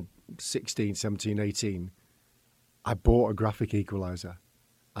 sort of 16, 17, 18, I bought a graphic equalizer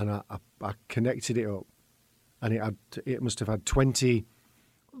and I connected it up and it must have had 20,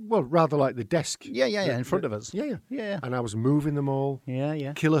 well, rather like the desk. Yeah, in front of us. Yeah. And I was moving them all.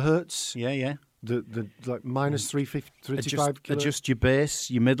 Yeah. Kilohertz. Yeah. the like minus 335 kilo. Adjust your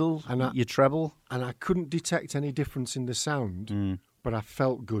bass, your middle, And your treble. And I couldn't detect any difference in the sound, but I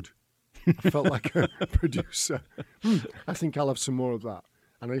felt good. I felt like a producer. I think I'll have some more of that.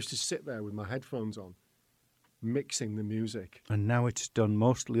 And I used to sit there with my headphones on, mixing the music. And now it's done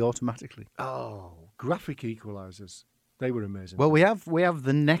mostly automatically. Oh, graphic equalizers. They were amazing. Well, we have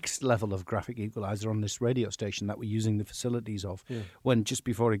the next level of graphic equalizer on this radio station that we're using the facilities of when just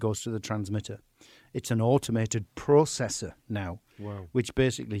before it goes to the transmitter. It's an automated processor now, which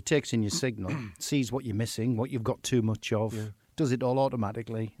basically takes in your signal, sees what you're missing, what you've got too much of, does it all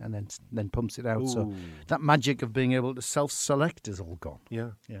automatically, and then pumps it out. Ooh. So that magic of being able to self-select is all gone.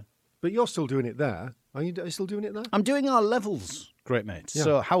 Yeah. Yeah. But you're still doing it there. Are you still doing it there? I'm doing our levels, great mates. Yeah.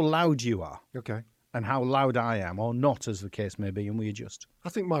 So how loud you are. Okay. And how loud I am, or not, as the case may be, and we adjust. I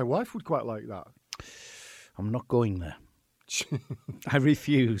think my wife would quite like that. I'm not going there. I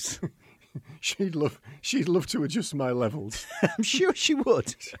refuse. She'd love to adjust my levels. I'm sure she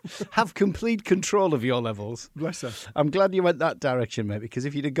would. Have complete control of your levels. Bless her. I'm glad you went that direction, mate, because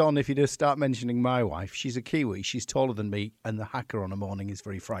if you'd have start mentioning my wife, she's a Kiwi, she's taller than me, and the hacker on a morning is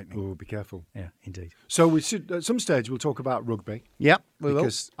very frightening. Oh, be careful. Yeah, indeed. So we should, at some stage, we'll talk about rugby. Yeah, we will.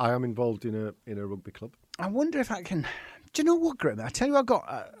 Because I am involved in a rugby club. I wonder if I can... Do you know what, Grim? I tell you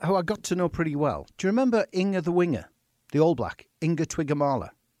who I got to know pretty well. Do you remember Inga the winger, the All Black, Inga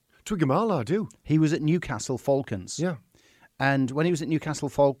Twigamala? Twigamala, I do. He was at Newcastle Falcons. Yeah. And when he was at Newcastle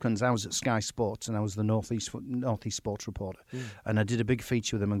Falcons, I was at Sky Sports and I was the Northeast Sports reporter. And I did a big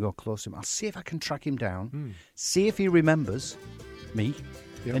feature with him and go close to him. I'll see if I can track him down, see if he remembers me.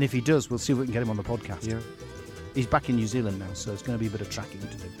 Yeah. And if he does, we'll see if we can get him on the podcast. Yeah. He's back in New Zealand now, so it's going to be a bit of tracking to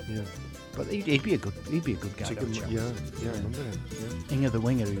do. Yeah. But he'd be a good guy. I remember him. Yeah. Inga the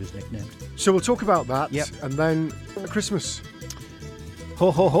winger, he was nicknamed. So we'll talk about that. Yep. And then Christmas. Ho,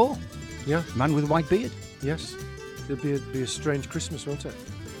 ho, ho. Yeah. Man with white beard. Yes. It'll be a strange Christmas, won't it?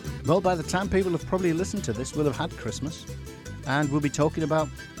 Well, by the time people have probably listened to this, we'll have had Christmas. And we'll be talking about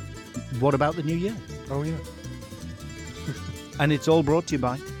what about the new year. Oh, yeah. And it's all brought to you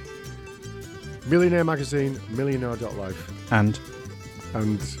by Millionaire Magazine, Millionaire.life. And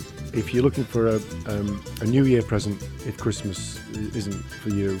if you're looking for a New Year present, if Christmas isn't for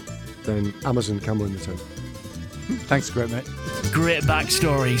you, then Amazon camera in the tent. Thanks, great mate. Great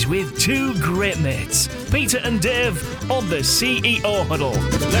backstories with two great mates, Peter and Dave, on the CEO Huddle.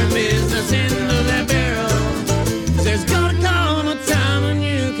 Learn business into that barrel. There's gonna